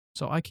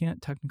 So I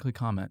can't technically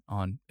comment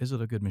on is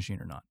it a good machine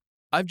or not.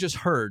 I've just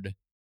heard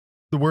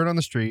the word on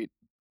the street.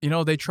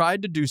 They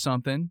tried to do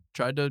something,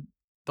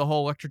 the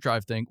whole electric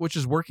drive thing, which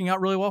is working out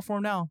really well for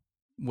them now,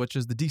 which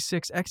is the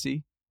D6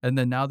 XE. And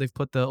then now they've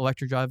put the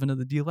electric drive into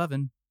the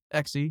D11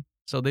 XE.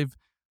 So they've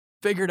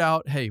figured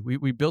out, hey,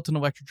 we built an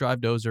electric drive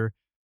dozer,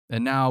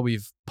 and now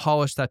we've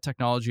polished that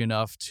technology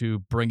enough to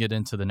bring it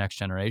into the next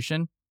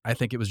generation. I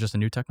think it was just a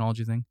new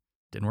technology thing.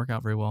 Didn't work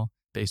out very well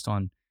based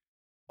on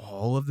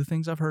all of the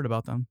things I've heard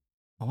about them.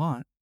 A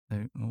lot.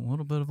 A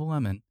little bit of a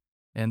lemon.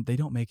 And they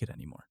don't make it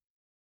anymore.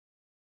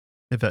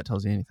 If that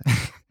tells you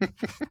anything.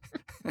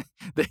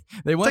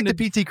 they went it's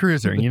like the PT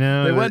Cruiser,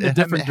 They went in a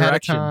different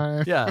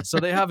direction. Yeah, so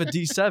they have a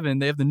D7.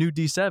 They have the new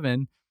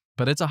D7,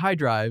 but it's a high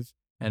drive,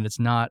 and it's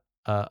not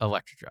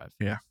electric drive.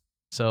 Yeah.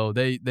 So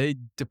they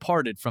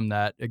departed from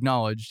that,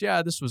 acknowledged,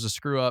 yeah, this was a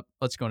screw up.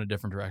 Let's go in a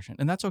different direction.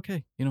 And that's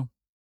okay.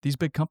 These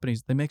big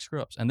companies, they make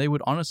screw ups, and they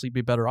would honestly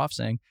be better off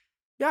saying,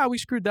 yeah, we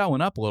screwed that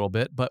one up a little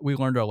bit, but we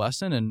learned our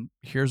lesson and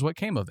here's what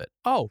came of it.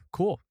 Oh,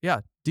 cool. Yeah.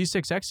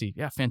 D6XE.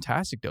 Yeah.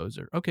 Fantastic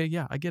dozer. Okay.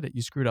 Yeah. I get it.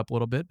 You screwed up a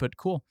little bit, but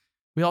cool.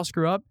 We all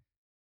screw up.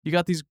 You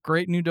got these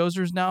great new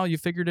dozers now. You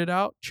figured it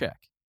out. Check.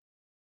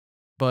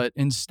 But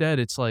instead,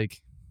 it's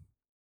like,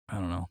 I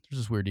don't know.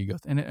 There's this weird ego.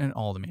 And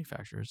all the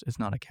manufacturers, it's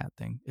not a cat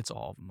thing. It's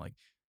all of them. Like,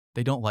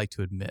 they don't like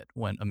to admit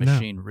when a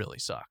machine really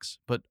sucks,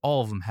 but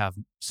all of them have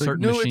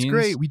certain machines. No, it's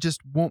great. We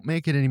just won't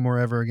make it anymore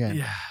ever again.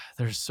 Yeah.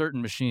 There's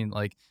certain machine,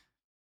 like,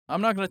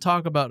 I'm not going to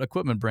talk about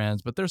equipment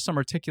brands, but there's some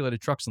articulated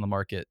trucks in the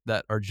market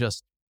that are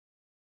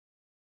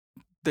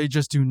they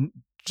just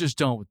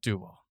don't do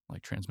well.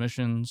 Like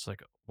transmissions,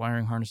 like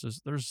wiring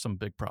harnesses. There's some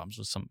big problems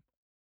with some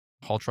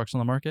haul trucks on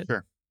the market.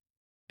 Sure.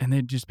 And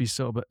they'd just be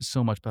so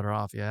much better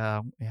off. Yeah,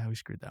 we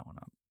screwed that one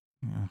up.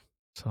 Yeah.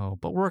 So,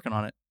 but we're working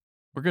on it.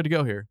 We're good to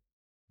go here.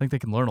 I think they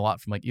can learn a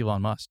lot from like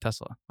Elon Musk,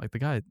 Tesla. Like the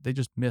guy, they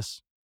just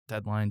miss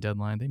deadline.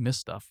 They miss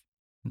stuff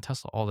in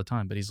Tesla all the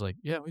time. But he's like,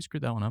 yeah, we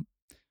screwed that one up.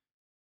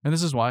 And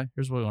this is why.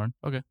 Here's what we learned.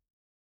 Okay.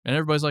 And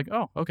everybody's like,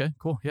 oh, okay,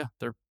 cool. Yeah,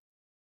 they're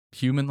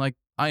human like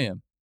I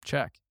am.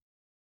 Check.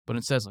 But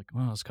instead, it's like,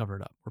 well, let's cover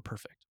it up. We're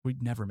perfect.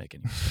 We'd never make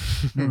any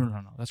mistakes.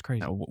 No. That's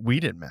crazy. No, we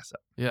didn't mess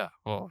up. Yeah.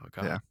 Oh,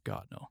 God. Yeah.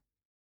 God, no.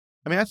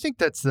 I mean, I think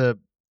that's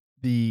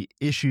the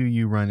issue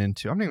you run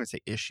into. I'm not going to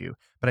say issue,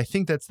 but I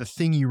think that's the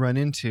thing you run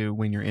into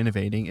when you're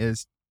innovating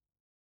is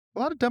a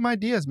lot of dumb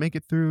ideas make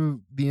it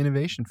through the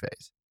innovation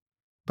phase.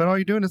 But all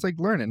you're doing is like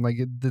learning. Like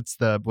it's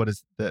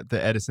the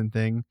Edison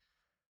thing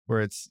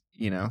where it's,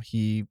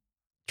 he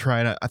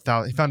tried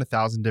he found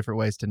 1,000 different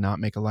ways to not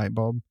make a light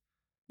bulb.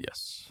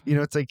 Yes.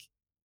 It's like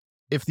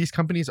if these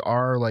companies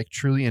are like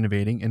truly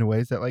innovating in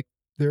ways that like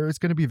there is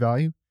going to be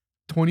value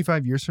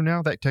 25 years from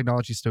now, that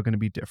technology is still going to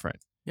be different.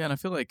 Yeah. And I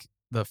feel like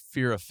the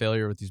fear of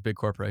failure with these big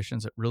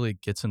corporations, it really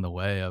gets in the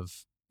way of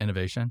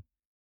innovation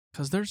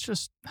because there's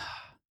just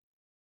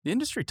the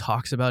industry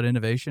talks about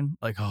innovation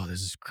like, oh,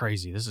 this is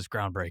crazy. This is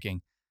groundbreaking.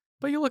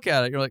 But you look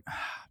at it, you're like,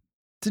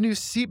 it's a new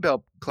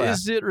seatbelt class.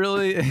 Is it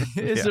really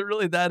it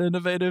really that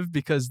innovative?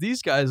 Because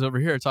these guys over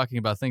here are talking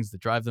about things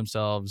that drive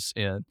themselves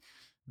and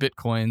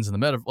Bitcoins and the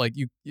meta, like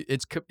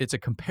it's a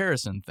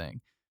comparison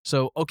thing.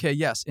 So, okay,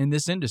 yes, in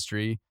this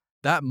industry,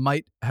 that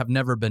might have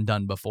never been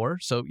done before.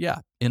 So yeah,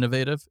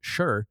 innovative,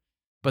 sure.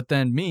 But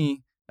then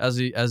me as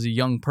a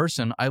young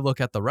person, I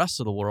look at the rest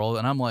of the world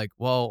and I'm like,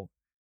 well,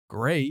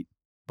 great,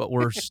 but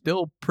we're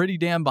still pretty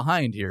damn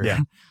behind here.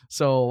 Yeah.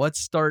 So let's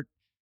start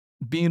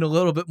being a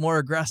little bit more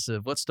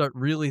aggressive. Let's start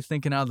really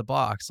thinking out of the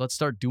box. Let's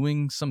start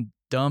doing some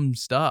dumb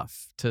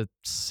stuff to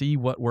see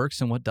what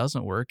works and what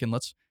doesn't work. And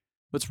let's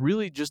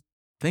really just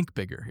think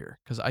bigger here.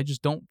 Because I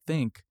just don't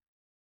think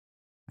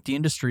the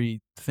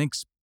industry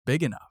thinks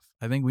big enough.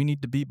 I think we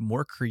need to be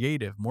more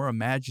creative, more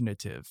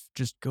imaginative,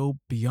 just go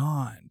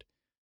beyond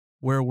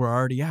where we're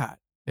already at.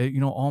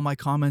 All my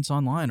comments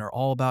online are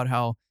all about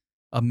how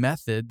a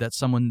method that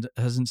someone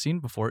hasn't seen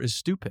before is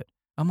stupid.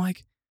 I'm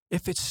like,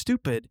 if it's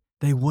stupid,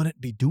 they wouldn't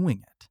be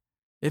doing it.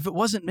 If it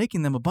wasn't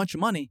making them a bunch of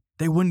money,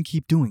 they wouldn't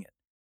keep doing it.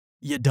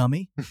 You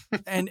dummy.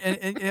 and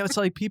it's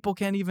like people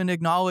can't even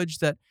acknowledge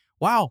that,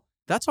 wow,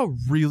 that's a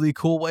really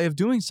cool way of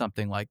doing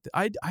something. Like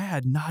I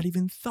had not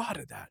even thought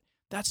of that.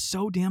 That's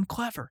so damn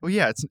clever. Well,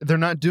 yeah, they're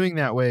not doing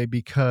that way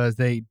because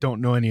they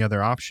don't know any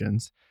other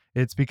options.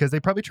 It's because they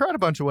probably tried a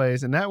bunch of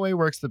ways and that way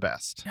works the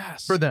best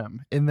for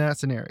them in that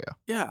scenario.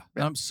 Yeah.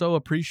 And I'm so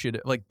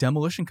appreciative. Like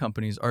demolition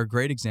companies are a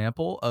great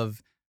example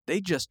of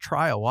they just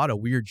try a lot of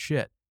weird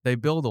shit. They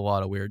build a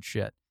lot of weird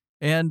shit.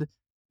 And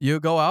you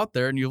go out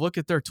there and you look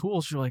at their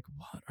tools, you're like,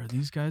 what are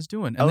these guys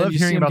doing? And I then love you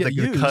hearing see them about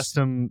get the used.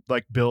 custom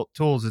like built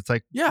tools. It's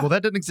like, Yeah. well,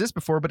 that didn't exist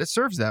before, but it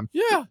serves them.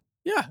 Yeah.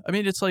 Yeah. I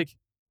mean, it's like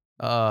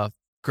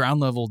ground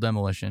level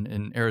demolition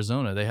in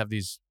Arizona. They have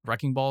these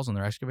wrecking balls on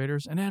their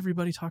excavators and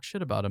everybody talks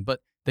shit about them, but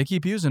they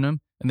keep using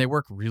them and they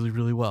work really,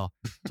 really well.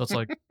 So it's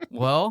like,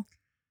 well,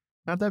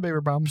 not that big of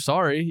a problem.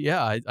 Sorry.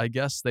 Yeah. I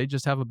guess they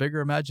just have a bigger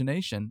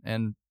imagination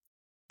and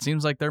it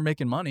seems like they're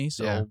making money.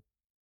 So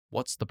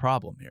what's the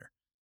problem here?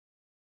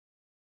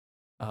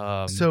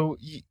 So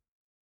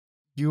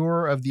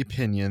you're of the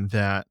opinion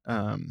that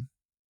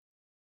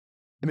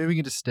maybe we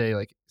can just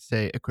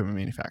say equipment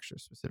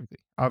manufacturers specifically.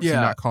 Obviously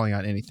not calling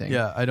out anything.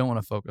 Yeah, I don't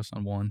want to focus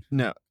on one.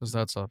 No. Because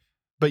that's a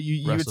But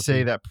you would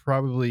say that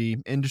probably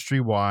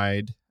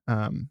industry-wide,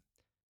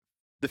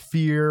 the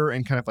fear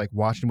and kind of like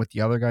watching what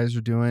the other guys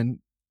are doing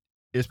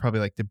is probably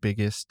like the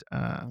biggest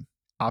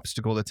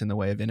obstacle that's in the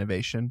way of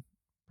innovation,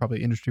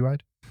 probably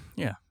industry-wide.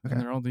 Yeah. Okay.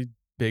 And they're all these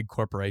big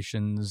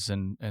corporations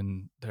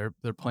and they're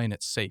playing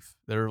it safe.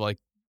 They're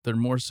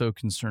more so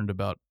concerned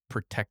about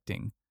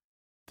protecting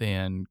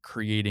than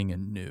creating a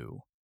new.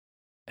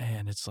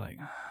 And it's like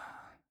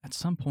at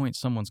some point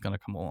someone's going to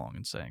come along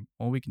and saying,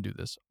 well, we can do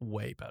this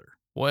way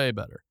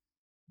better.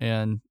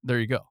 And there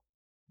you go.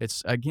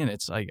 It's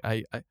like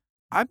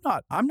I'm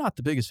not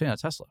the biggest fan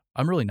of Tesla.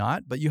 I'm really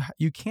not, but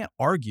you can't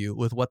argue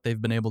with what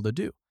they've been able to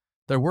do.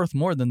 They're worth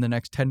more than the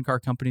next 10 car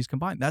companies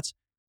combined. It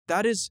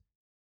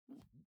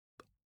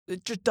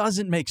just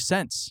doesn't make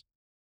sense.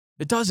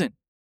 It doesn't.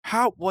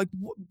 How, like,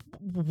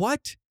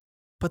 what?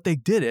 But they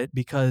did it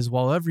because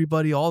while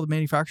all the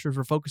manufacturers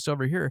were focused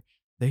over here,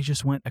 they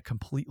just went a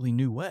completely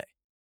new way.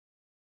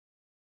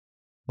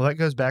 Well, that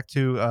goes back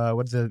to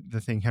what the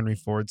thing Henry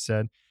Ford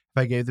said.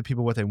 If I gave the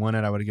people what they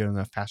wanted, I would have given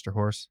them a faster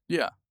horse.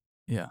 Yeah.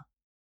 Yeah.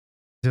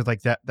 So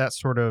like that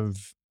sort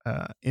of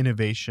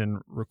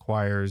innovation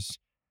requires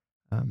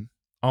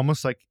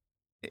almost like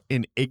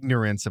an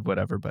ignorance of what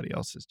everybody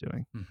else is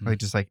doing. Mhm. Like,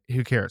 just like,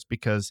 who cares?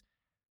 Because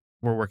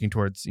we're working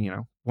towards,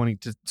 wanting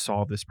to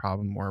solve this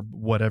problem or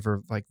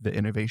whatever, like the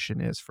innovation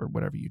is for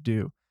whatever you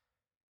do.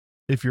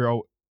 If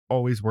you're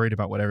always worried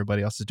about what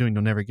everybody else is doing,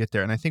 you'll never get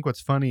there. And I think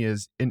what's funny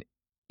is,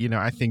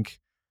 I think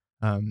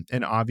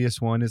an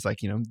obvious one is like,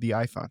 the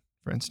iPhone,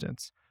 for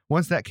instance.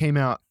 Once that came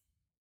out,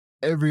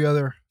 every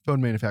other phone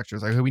manufacturer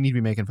is like, we need to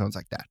be making phones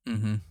like that.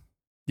 Mm-hmm.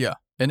 Yeah.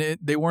 And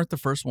they weren't the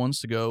first ones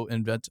to go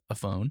invent a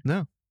phone.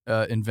 No.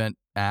 Invent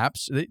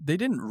apps. They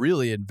didn't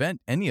really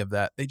invent any of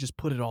that. They just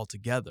put it all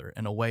together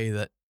in a way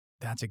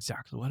that's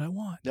exactly what I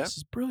want. Yep. This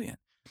is brilliant.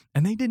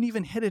 And they didn't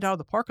even hit it out of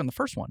the park on the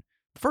first one.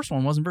 The first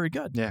one wasn't very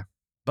good. Yeah.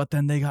 But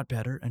then they got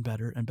better and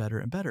better and better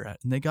and better at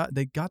it. And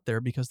they got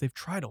there because they've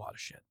tried a lot of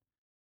shit.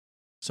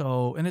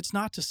 So, and it's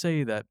not to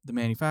say that the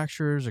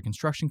manufacturers or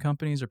construction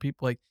companies or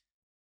people, like,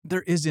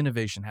 there is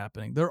innovation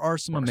happening. There are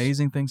some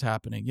amazing things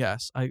happening.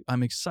 Yes,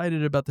 I'm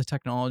excited about the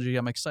technology.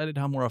 I'm excited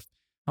how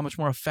much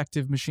more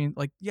effective machine.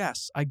 Like,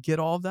 yes, I get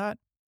all of that.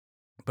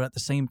 But at the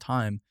same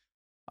time,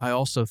 I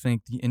also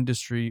think the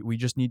industry, we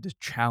just need to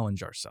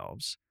challenge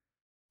ourselves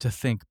to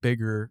think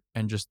bigger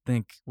and just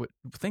think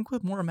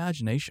with more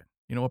imagination.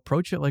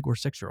 Approach it like we're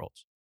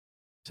 6-year-olds.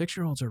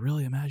 6-year-olds are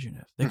really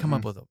imaginative. They come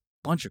up with a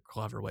bunch of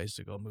clever ways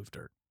to go move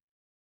dirt.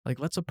 Like,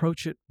 let's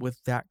approach it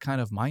with that kind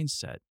of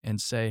mindset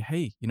and say,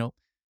 hey,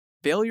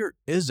 failure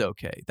is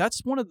okay.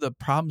 That's one of the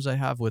problems I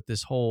have with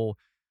this whole,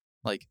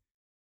 like,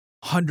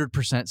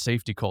 100%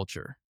 safety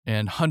culture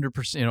and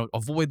 100%,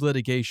 avoid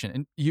litigation.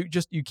 And you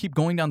keep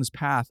going down this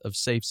path of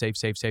safe. So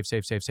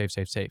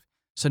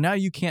now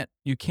you can't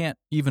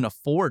even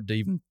afford to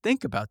even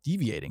think about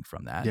deviating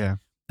from that. Yeah.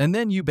 And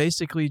then you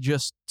basically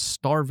just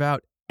starve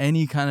out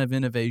any kind of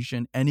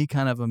innovation, any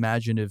kind of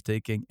imaginative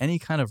thinking, any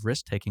kind of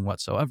risk taking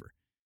whatsoever.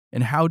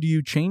 And how do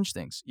you change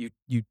things? You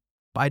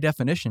by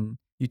definition,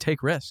 you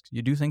take risks.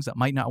 You do things that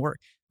might not work.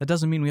 That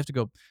doesn't mean we have to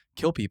go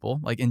kill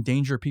people, like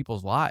endanger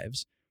people's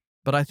lives.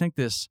 But I think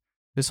this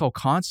whole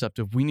concept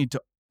of we need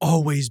to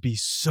always be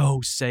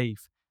so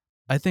safe,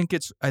 I think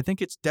it's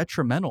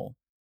detrimental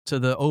to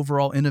the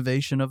overall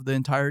innovation of the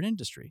entire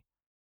industry.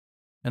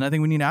 And I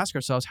think we need to ask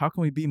ourselves, how can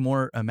we be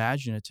more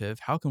imaginative?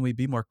 How can we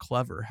be more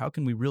clever? How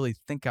can we really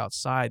think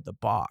outside the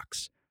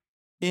box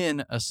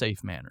in a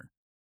safe manner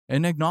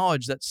and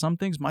acknowledge that some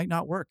things might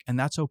not work, and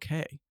that's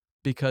okay,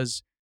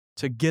 because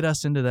to get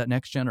us into that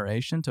next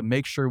generation, to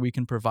make sure we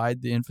can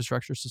provide the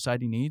infrastructure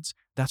society needs,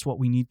 that's what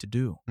we need to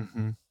do.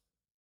 Mm-hmm.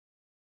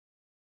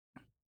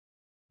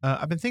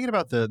 I've been thinking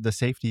about the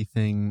safety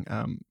thing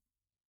from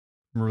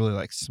a really,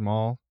 like,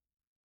 small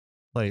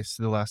place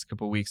the last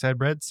couple of weeks. I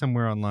read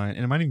somewhere online,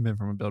 and it might even been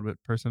from a BuildWit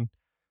person.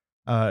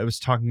 It was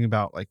talking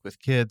about, like, with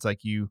kids,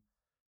 like, you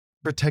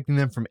protecting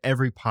them from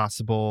every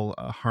possible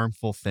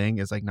harmful thing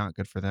is, like, not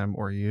good for them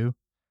or you.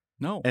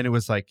 No. And it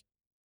was like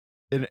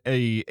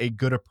a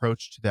good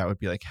approach to that would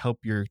be like, help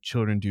your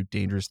children do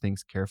dangerous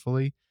things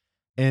carefully.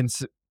 And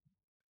so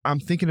I'm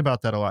thinking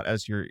about that a lot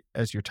as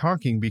you're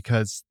talking,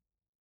 because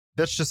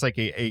that's just like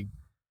a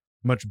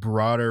much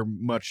broader,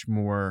 much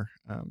more,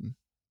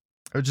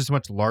 or just a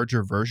much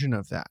larger version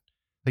of that.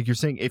 Like you're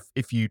saying,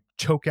 if you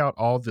choke out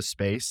all the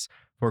space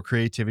for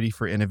creativity,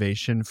 for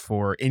innovation,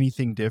 for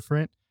anything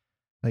different,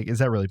 like, is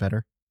that really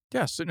better?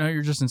 Yeah. So now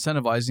you're just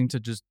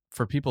incentivizing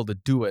for people to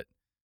do it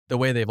the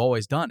way they've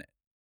always done it.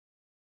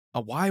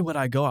 Why would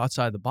I go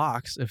outside the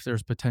box if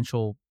there's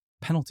potential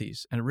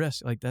penalties and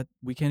risk like that?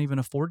 We can't even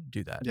afford to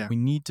do that. Yeah. We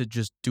need to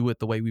just do it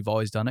the way we've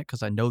always done it,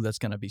 because I know that's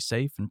going to be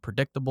safe and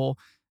predictable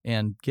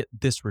and get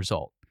this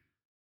result.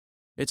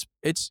 It's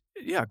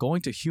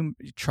going to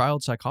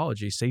child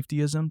psychology,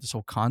 safetyism, this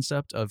whole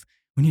concept of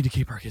we need to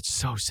keep our kids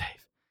so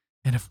safe.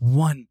 And if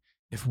one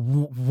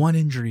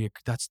injury,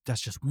 that's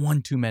just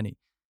one too many.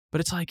 But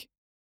it's like,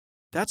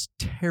 that's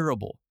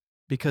terrible,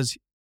 because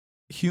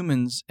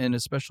humans, and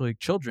especially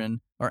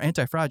children, are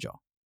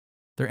anti-fragile.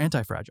 They're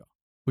anti-fragile,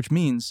 which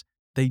means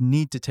they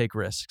need to take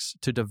risks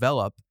to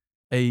develop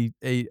an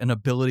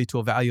ability to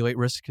evaluate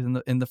risk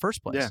in the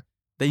first place. Yeah.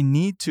 They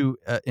need to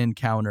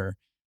encounter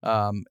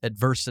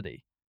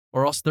adversity,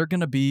 or else they're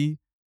going to be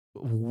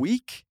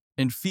weak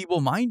and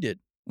feeble-minded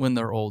when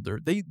they're older.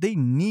 They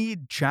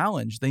need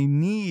challenge. They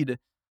need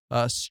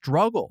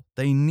struggle.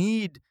 They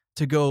need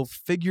to go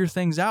figure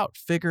things out.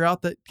 Figure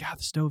out that, God,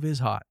 the stove is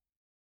hot.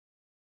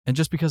 And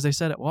just because they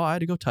said it, well, I had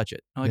to go touch it.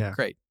 I'm like,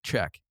 Great,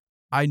 check.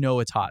 I know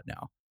it's hot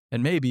now.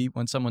 And maybe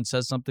when someone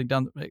says something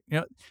down,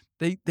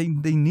 they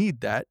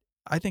need that.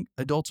 I think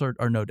adults are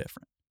no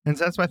different. And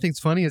so that's what I think is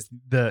funny is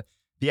the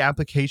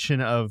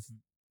application of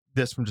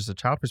this from just a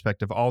child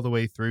perspective all the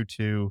way through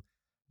to,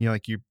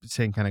 like you're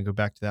saying, kind of go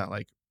back to that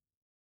like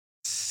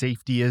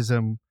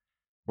safetyism,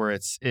 where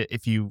it's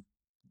if you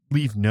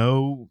leave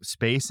no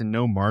space and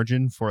no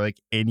margin for like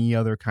any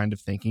other kind of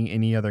thinking,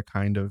 any other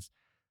kind of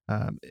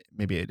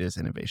maybe it is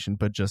innovation,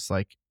 but just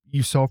like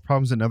you solve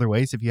problems in other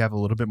ways if you have a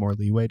little bit more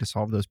leeway to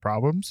solve those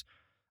problems.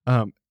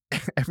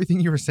 Everything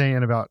you were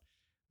saying about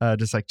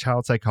just like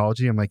child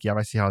psychology, I'm like, yeah,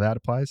 I see how that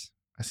applies.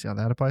 I see how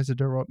that applies to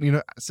dirt world.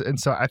 And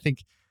so I think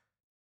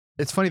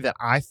it's funny that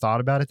I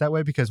thought about it that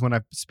way, because when I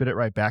spit it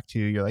right back to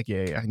you, you're like,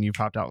 yeah, and you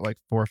popped out like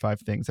 4 or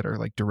 5 things that are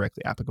like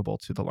directly applicable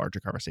to the larger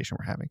conversation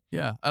we're having.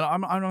 Yeah, and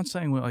I'm not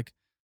saying like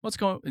what's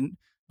going. The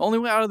only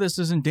way out of this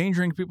is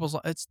endangering people's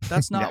lives.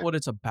 That's not what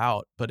it's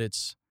about. But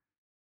it's,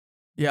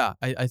 yeah,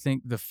 I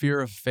think the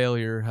fear of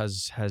failure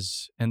has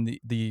and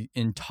the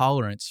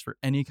intolerance for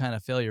any kind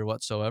of failure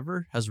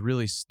whatsoever has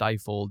really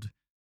stifled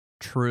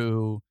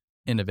true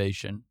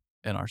innovation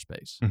in our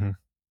space,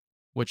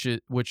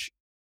 which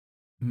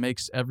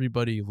makes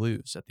everybody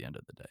lose at the end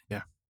of the day.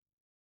 Yeah.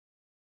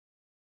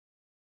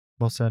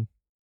 Well said.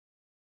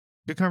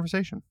 Good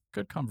conversation.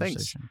 Good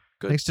conversation.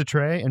 Thanks to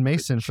Trey and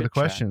Mason for the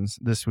questions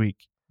this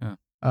week.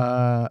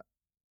 Yeah.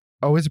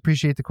 Always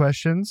appreciate the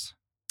questions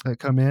that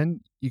come in.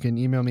 You can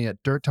email me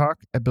at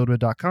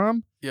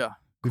dirttalk@buildwith.com. Yeah.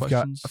 We've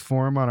got a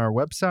form on our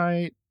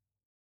website.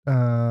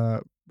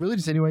 Really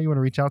just any way you want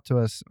to reach out to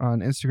us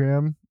on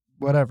Instagram,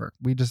 whatever.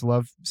 We just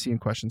love seeing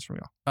questions from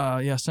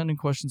y'all. Yeah, sending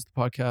questions to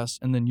the podcast,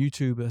 and then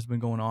YouTube has been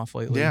going off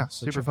lately. Yeah,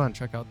 so super fun.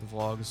 Check out the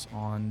vlogs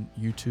on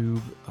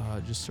YouTube.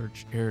 Just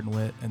search Aaron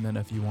Witt, and then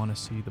if you want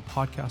to see the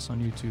podcast on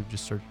YouTube,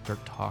 just search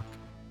Dirt Talk,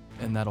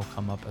 and that'll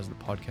come up as the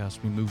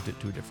podcast. We moved it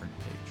to a different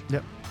page.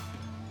 Yep.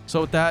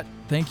 So with that,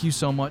 thank you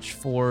so much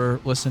for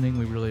listening.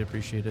 We really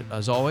appreciate it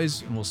as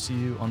always, and we'll see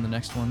you on the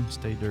next one.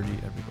 Stay dirty,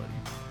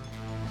 everybody.